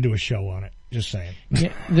probably going to do a show on it. Just saying.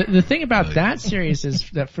 Yeah, the thing about that series is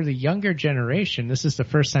that for the younger generation, this is the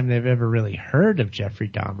first time they've ever really heard of Jeffrey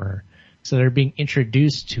Dahmer. So they're being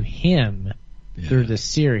introduced to him through the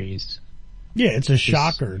series. Yeah, it's a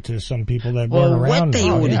shocker to some people that weren't around. What they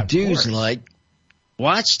ought to do is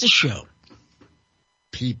watch the show.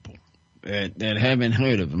 People that haven't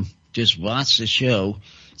heard of him. Just watch the show,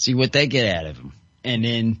 see what they get out of them, and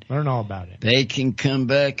then learn all about it. They can come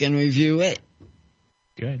back and review it.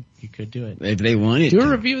 Good. You could do it. If they wanted do to. a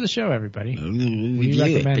review of the show, everybody. We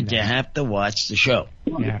recommend it, but you have to watch the show.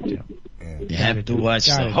 You have to. You have to watch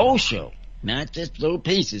the whole show. Not just little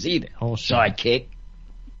pieces either. Whole show. Sidekick.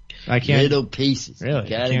 I can't. Little pieces. Really? You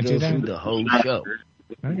gotta go through the whole show.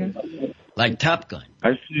 Okay. Like Top Gun.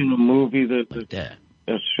 I've seen a movie that's Like that.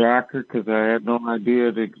 a shocker because I had no idea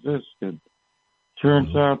it existed.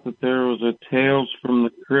 Turns out that there was a Tales from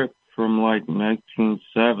the Crypt from like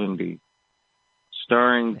 1970,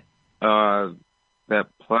 starring that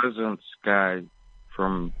Pleasance guy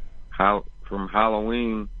from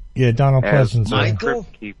Halloween. Yeah, Donald Pleasance. Michael?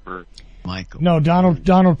 Crypt Keeper. Michael. No,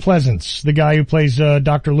 Donald Pleasance, the guy who plays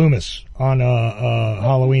Dr. Loomis on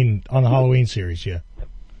Halloween, on the Halloween series. Yeah.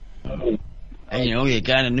 Hey, you know, you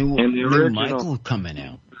got a new Michael coming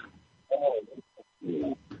out.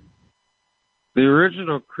 The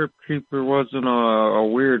original Crypt Keeper wasn't a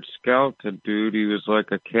weird skeleton dude. He was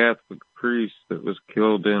like a Catholic priest that was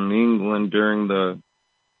killed in England during the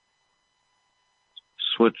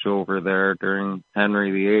switch over there during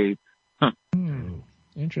Henry VIII.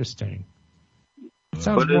 Interesting.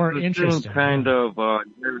 Sounds more interesting. Kind of,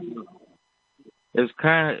 it's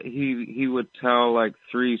kind of, he would tell like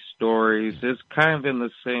 3 stories. It's kind of in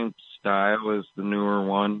the same style as the newer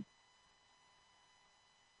one.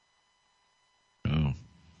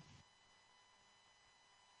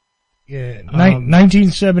 Yeah,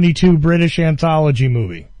 1972 British anthology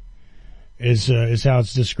movie is how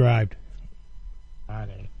it's described. Got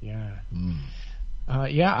it. Yeah.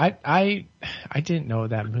 Yeah, I didn't know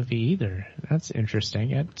that movie either. That's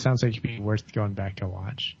interesting. It sounds like it'd be worth going back to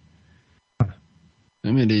watch.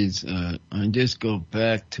 Some of these, I just go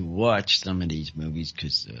back to watch some of these movies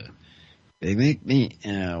because they make me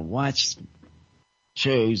watch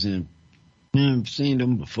shows and I've seen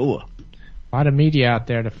them before. A lot of media out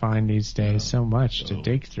there to find these days. So much to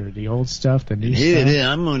dig through. The old stuff, the new stuff.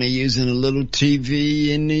 I'm only using a little TV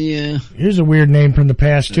in the... Here's a weird name from the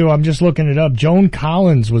past, too. I'm just looking it up. Joan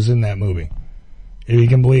Collins was in that movie. If you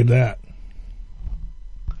can believe that.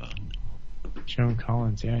 Joan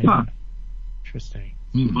Collins, yeah. Huh. Interesting.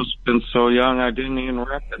 Must have been so young I didn't even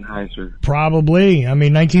recognize her. Probably. I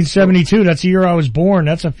mean, 1972, that's the year I was born.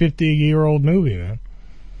 That's a 50-year-old movie, man.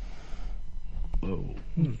 Whoa.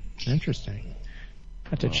 Interesting.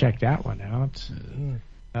 Have to check that one out.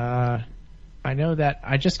 I know that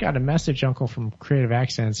I just got a message, Uncle, from Creative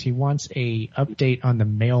Accents. He wants a update on the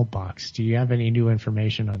mailbox. Do you have any new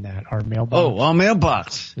information on that? Our mailbox? Oh, our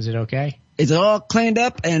mailbox. Is it okay? It's all cleaned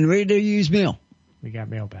up and ready to use mail. We got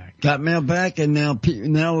mail back. Got mail back, and now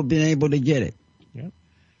we've been able to get it. Yep.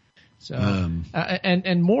 So,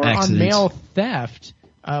 and more accidents. On mail theft.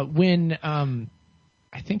 When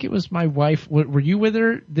I think it was my wife. Were you with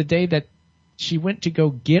her the day that she went to go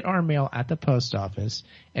get our mail at the post office?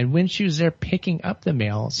 And when she was there picking up the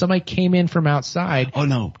mail, somebody came in from outside. Oh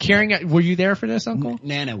no! Carrying it. Were you there for this, Uncle?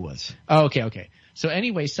 Nana was. Oh, okay. So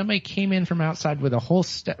anyway, somebody came in from outside with a whole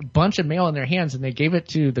bunch of mail in their hands, and they gave it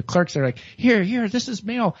to the clerks. They're like, here, this is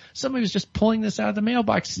mail. Somebody was just pulling this out of the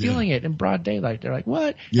mailbox, stealing it in broad daylight. They're like,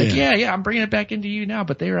 what? Yeah. Like, yeah, I'm bringing it back into you now.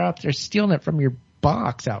 But they were out there stealing it from your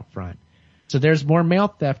box out front. So there's more mail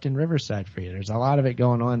theft in Riverside for you. There's a lot of it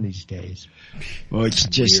going on these days. Well, it's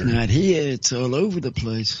just not here. It's all over the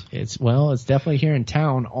place. It's definitely here in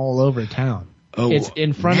town, all over town. Oh, it's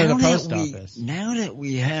in front of the post office. Now that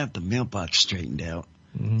we have the mailbox straightened out,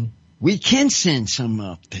 we can send some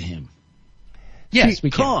up to him. Yes,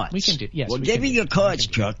 we can. We can do. Yes, well, give me your cards,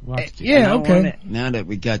 Chuck. Yeah, okay. Now that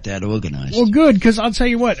we got that organized. Well, good, because I'll tell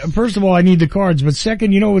you what. First of all, I need the cards. But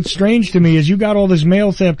second, you know what's strange to me is you got all this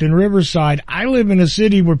mail theft in Riverside. I live in a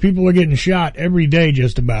city where people are getting shot every day,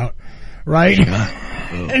 just about. Right?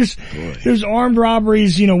 Oh, there's armed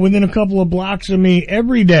robberies, within a couple of blocks of me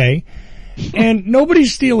every day. And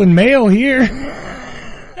nobody's stealing mail here.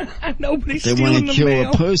 Nobody's stealing the mail. They want to kill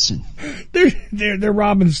a person. They're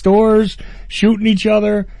robbing stores, shooting each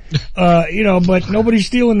other, but nobody's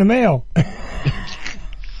stealing the mail. I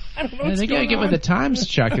don't know they gotta get with the times,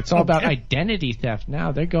 Chuck. It's all about identity theft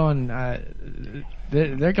now. They're going,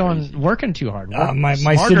 they're going working too hard. My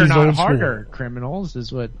smarter, city's not old harder criminals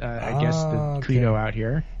is what I guess the credo out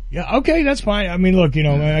here. Yeah, okay, that's fine. I mean, look,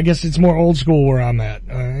 I guess it's more old school where I'm at.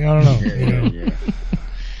 I don't know. Yeah.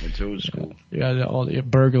 It's old school. Yeah, all the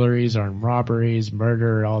burglaries, armed robberies,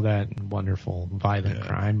 murder, all that wonderful violent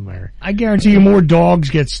crime. I guarantee you more dogs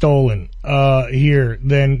get stolen here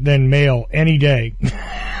than mail any day.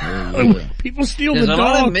 People steal There's the a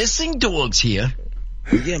dog. lot of missing dogs here.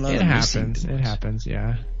 It happens. It happens.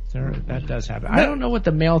 Yeah. That does happen. I don't know what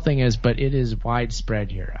the mail thing is, but it is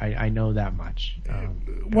widespread here. I know that much.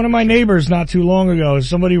 One of my neighbors not too long ago,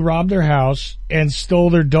 somebody robbed their house and stole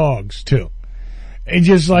their dogs too. And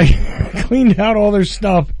just like cleaned out all their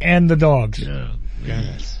stuff and the dogs. Yeah.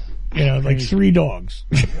 Goodness. You know, like 3 dogs.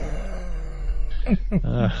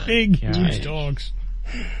 Big, gosh. huge dogs.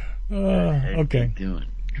 Okay. Doing?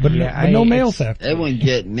 But, Yeah, but no mail theft. That wouldn't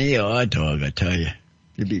get me or our dog, I tell you.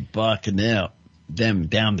 You'd be barking out them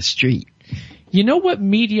down the street. You know what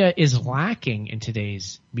media is lacking in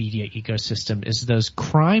today's media ecosystem is those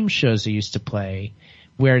crime shows they used to play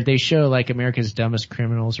where they show like America's Dumbest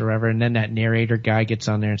Criminals or whatever, and then that narrator guy gets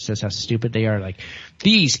on there and says how stupid they are. Like,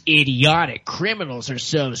 these idiotic criminals are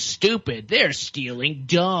so stupid. They're stealing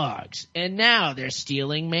dogs, and now they're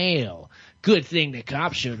stealing mail. Good thing the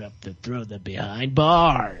cops showed up to throw them behind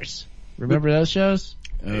bars. Remember those shows?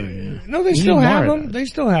 Oh, yeah. No, they still have them. They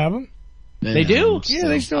still have them. They do? Yeah,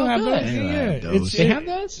 they still have good. those. Yeah, They have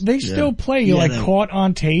those? They still play Caught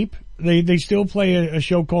on Tape. They still play a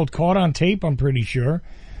show called Caught on Tape, I'm pretty sure.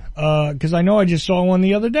 'Cause I know I just saw one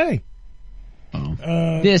the other day.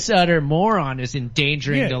 This utter moron is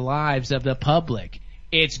endangering the lives of the public.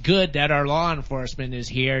 It's good that our law enforcement is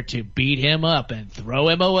here to beat him up and throw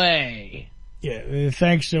him away. Yeah,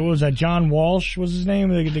 thanks to, what was that, John Walsh was his name?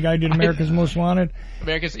 The guy who did America's Most Wanted?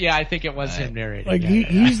 I think it was him narrating. Like,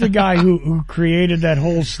 he's the guy who created that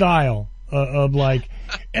whole style of like,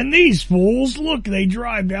 and these fools, look, they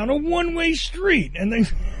drive down a one-way street, and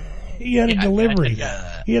he had a delivery.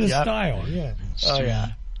 He had a style, yeah. Oh, yeah.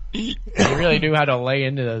 He really knew how to lay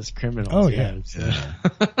into those criminals. Oh, yeah.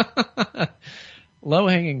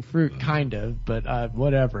 Low-hanging fruit, kind of, but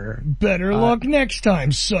whatever. Better luck next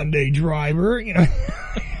time, Sunday driver. You know.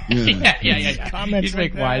 Yeah. Comments He'd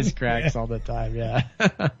make wisecracks all the time, yeah.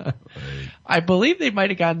 I believe they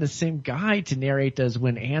might have gotten the same guy to narrate those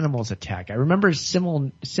when animals attack. I remember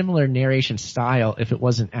similar narration style if it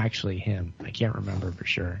wasn't actually him. I can't remember for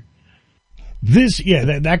sure.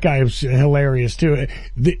 That guy was hilarious too.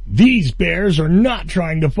 These bears are not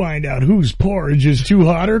trying to find out whose porridge is too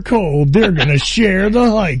hot or cold. They're gonna share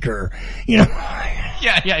the hiker. You know?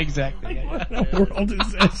 Yeah, exactly. What in the world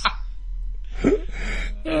is this?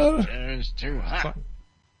 It's too hot.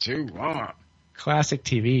 Too warm. Classic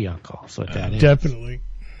TV, Uncle. That's what that is. Definitely.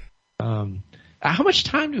 How much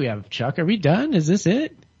time do we have, Chuck? Are we done? Is this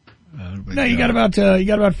it? No, you got about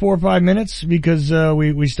 4 or 5 minutes because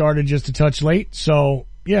we started just a touch late. So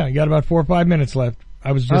yeah, you got about 4 or 5 minutes left.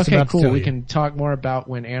 I was just about to tell you. We can talk more about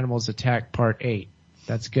When Animals Attack Part 8.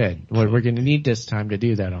 That's good. We're going to need this time to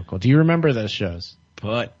do that, Uncle. Do you remember those shows?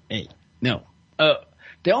 Part 8. No.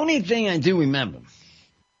 The only thing I do remember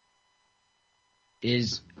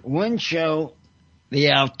is one show,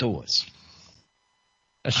 The Outdoors.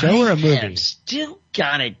 A show or a movie? I've still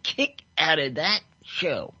got a kick out of that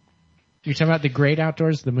show. You're talking about The Great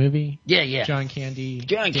Outdoors, the movie? Yeah. John Candy,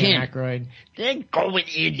 Dan Aykroyd. They're going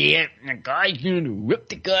in there, and the guy's going to rip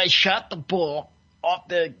the guy, shot the ball off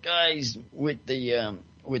the guys with the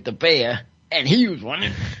bear, and he was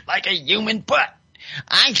running like a human butt.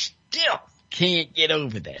 I still can't get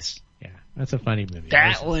over this. Yeah, that's a funny movie.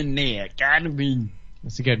 That one there, gotta be.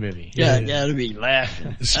 It's a good movie. Gotta be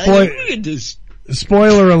laughing. Look at this.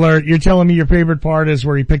 Spoiler alert, you're telling me your favorite part is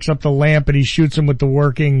where he picks up the lamp and he shoots him with the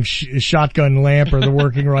working shotgun lamp or the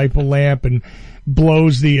working rifle lamp and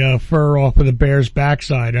blows the fur off of the bear's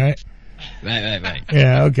backside, right? Right.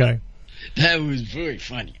 Yeah, okay. That was very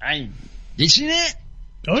funny. Did you see that?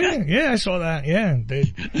 Oh yeah, I saw that, yeah.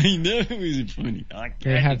 I know it was funny.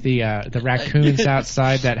 They have the raccoons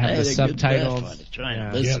outside that have the subtitles.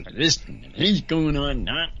 Trying to listen, and he's going on,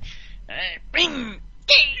 bing,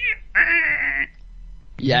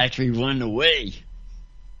 he actually run away.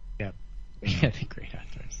 Yeah, The Great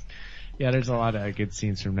Outdoors. Yeah, there's a lot of good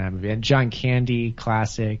scenes from that movie. And John Candy,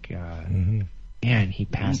 classic. Man, he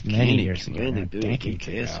passed many years ago.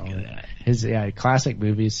 Decades ago. His classic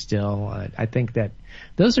movies still. I think that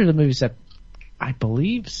those are the movies that I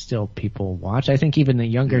believe still people watch. I think even the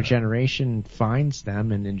younger generation finds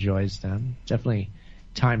them and enjoys them. Definitely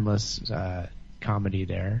timeless comedy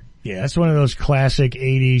there. Yeah, that's one of those classic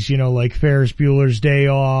 80s, like Ferris Bueller's Day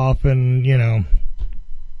Off and,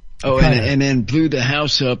 Oh, and then blew the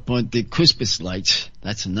house up on the Christmas lights.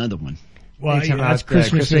 That's another one. Well, that's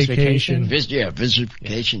Christmas Vacation. Christmas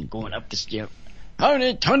Vacation, going up the stair.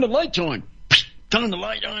 Honey, turn the lights on. Turn the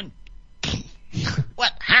light on.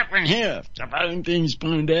 What happened here? Everything's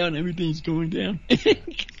burned down. Everything's going down.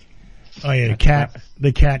 Oh yeah,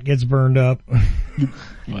 the cat gets burned up.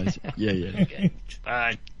 Yeah. Okay.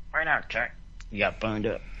 Right out, Chuck. You got burned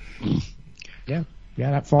up. Yeah, Yeah,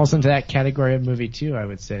 that falls into that category of movie too. I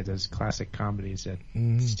would say those classic comedies that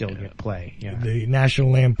still get play. Yeah, the National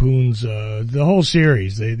Lampoon's, the whole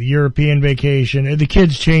series, the European Vacation. The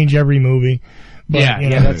kids change every movie. But,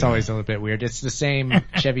 yeah, that's always a little bit weird. It's the same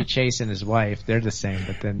Chevy Chase and his wife. They're the same,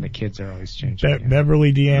 but then the kids are always changing.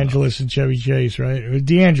 Beverly DeAngelis and Chevy Chase, right?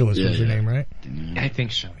 DeAngelis was her name, right? I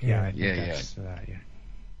think so. Yeah. Yeah.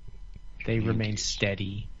 They remain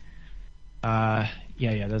steady. Yeah,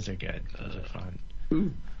 those are good. Those are fun.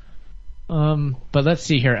 But let's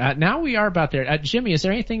see here. Now we are about there. Jimmy, is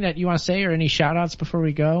there anything that you want to say or any shout outs before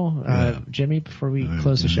we go? Jimmy, before we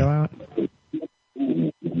close the show out?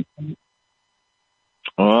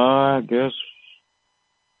 I guess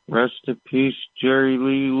rest in peace, Jerry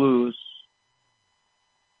Lee Lewis.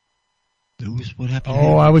 Lewis, what happened?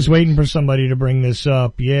 Oh, I was waiting for somebody to bring this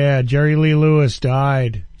up. Yeah, Jerry Lee Lewis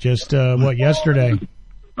died just, yesterday?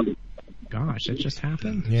 Gosh, that just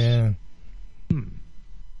happened? Yeah.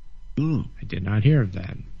 I did not hear of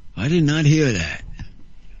that. I did not hear that.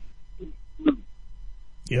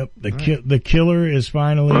 Yep, the killer is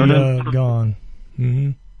finally gone.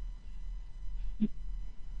 Mm-hmm.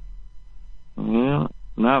 Yeah,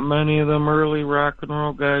 not many of them early rock and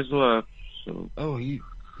roll guys left. So.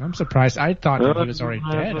 I'm surprised. I thought he was already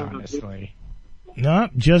dead, honestly. No,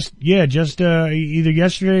 just either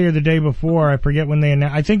yesterday or the day before. I forget when they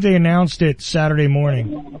announced. I think they announced it Saturday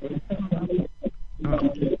morning.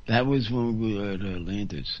 That was when we were at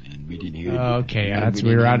Atlantis and we didn't hear it. Okay,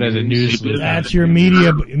 we were out of the news. That's your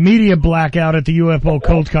media blackout at the UFO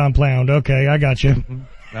cult compound. Okay, I got you.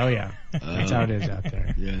 Oh yeah, that's how it is out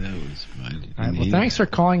there. Yeah, that was fine. All right, well, thanks for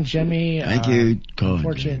calling, Jimmy. Thank you.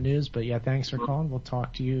 Unfortunate news, but yeah, thanks for calling. We'll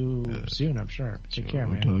talk to you soon, I'm sure. Take care,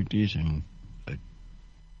 man. We'll talk to you soon.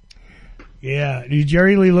 Yeah,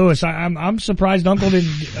 Jerry Lee Lewis. I'm surprised Uncle,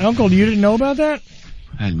 you didn't know about that?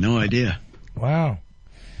 I had no idea. Wow.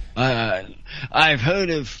 I've heard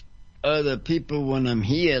of other people when I'm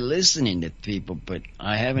here listening to people, but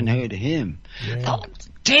I haven't heard of him. Yeah. Oh,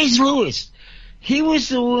 Taze Lewis. He was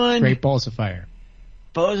the one. Great Balls of Fire.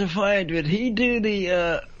 Balls of Fire. Did he do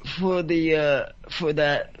the for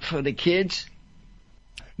the kids?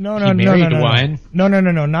 No. One.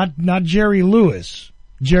 No. Not Jerry Lewis.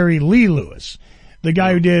 Jerry Lee Lewis, the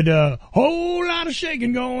guy who did whole lot of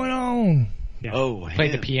shaking going on. Yeah. Oh,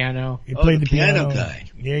 played the piano. He played the piano guy.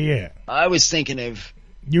 Yeah. I was thinking of.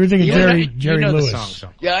 You were thinking Jerry Lewis. The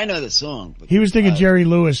song. Yeah, I know the song. But he was thinking Jerry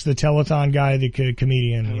Lewis, the telethon guy, the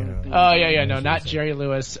comedian. You know. Oh yeah, no, not Jerry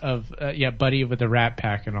Lewis of Buddy with the Rat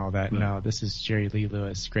Pack and all that. No, this is Jerry Lee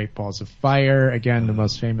Lewis. Great Balls of Fire. Again, the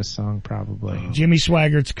most famous song probably. Jimmy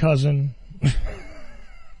Swaggart's cousin.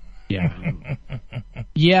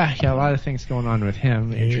 Yeah, a lot of things going on with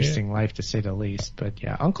him. Interesting life to say the least. But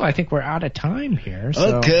yeah, Uncle, I think we're out of time here.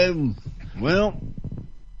 So. Okay, well.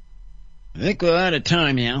 I think we're out of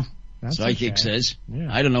time now. That's Psychic okay. says. Yeah.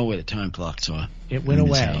 I don't know where the time clocks are. It went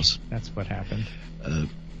away. That's what happened.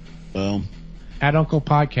 Well. At Uncle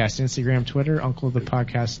Podcast, Instagram, Twitter,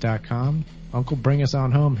 UncleThePodcast.com. Uncle, bring us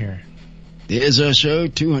on home here. There's our show.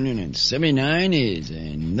 279 is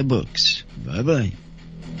in the books. Bye-bye.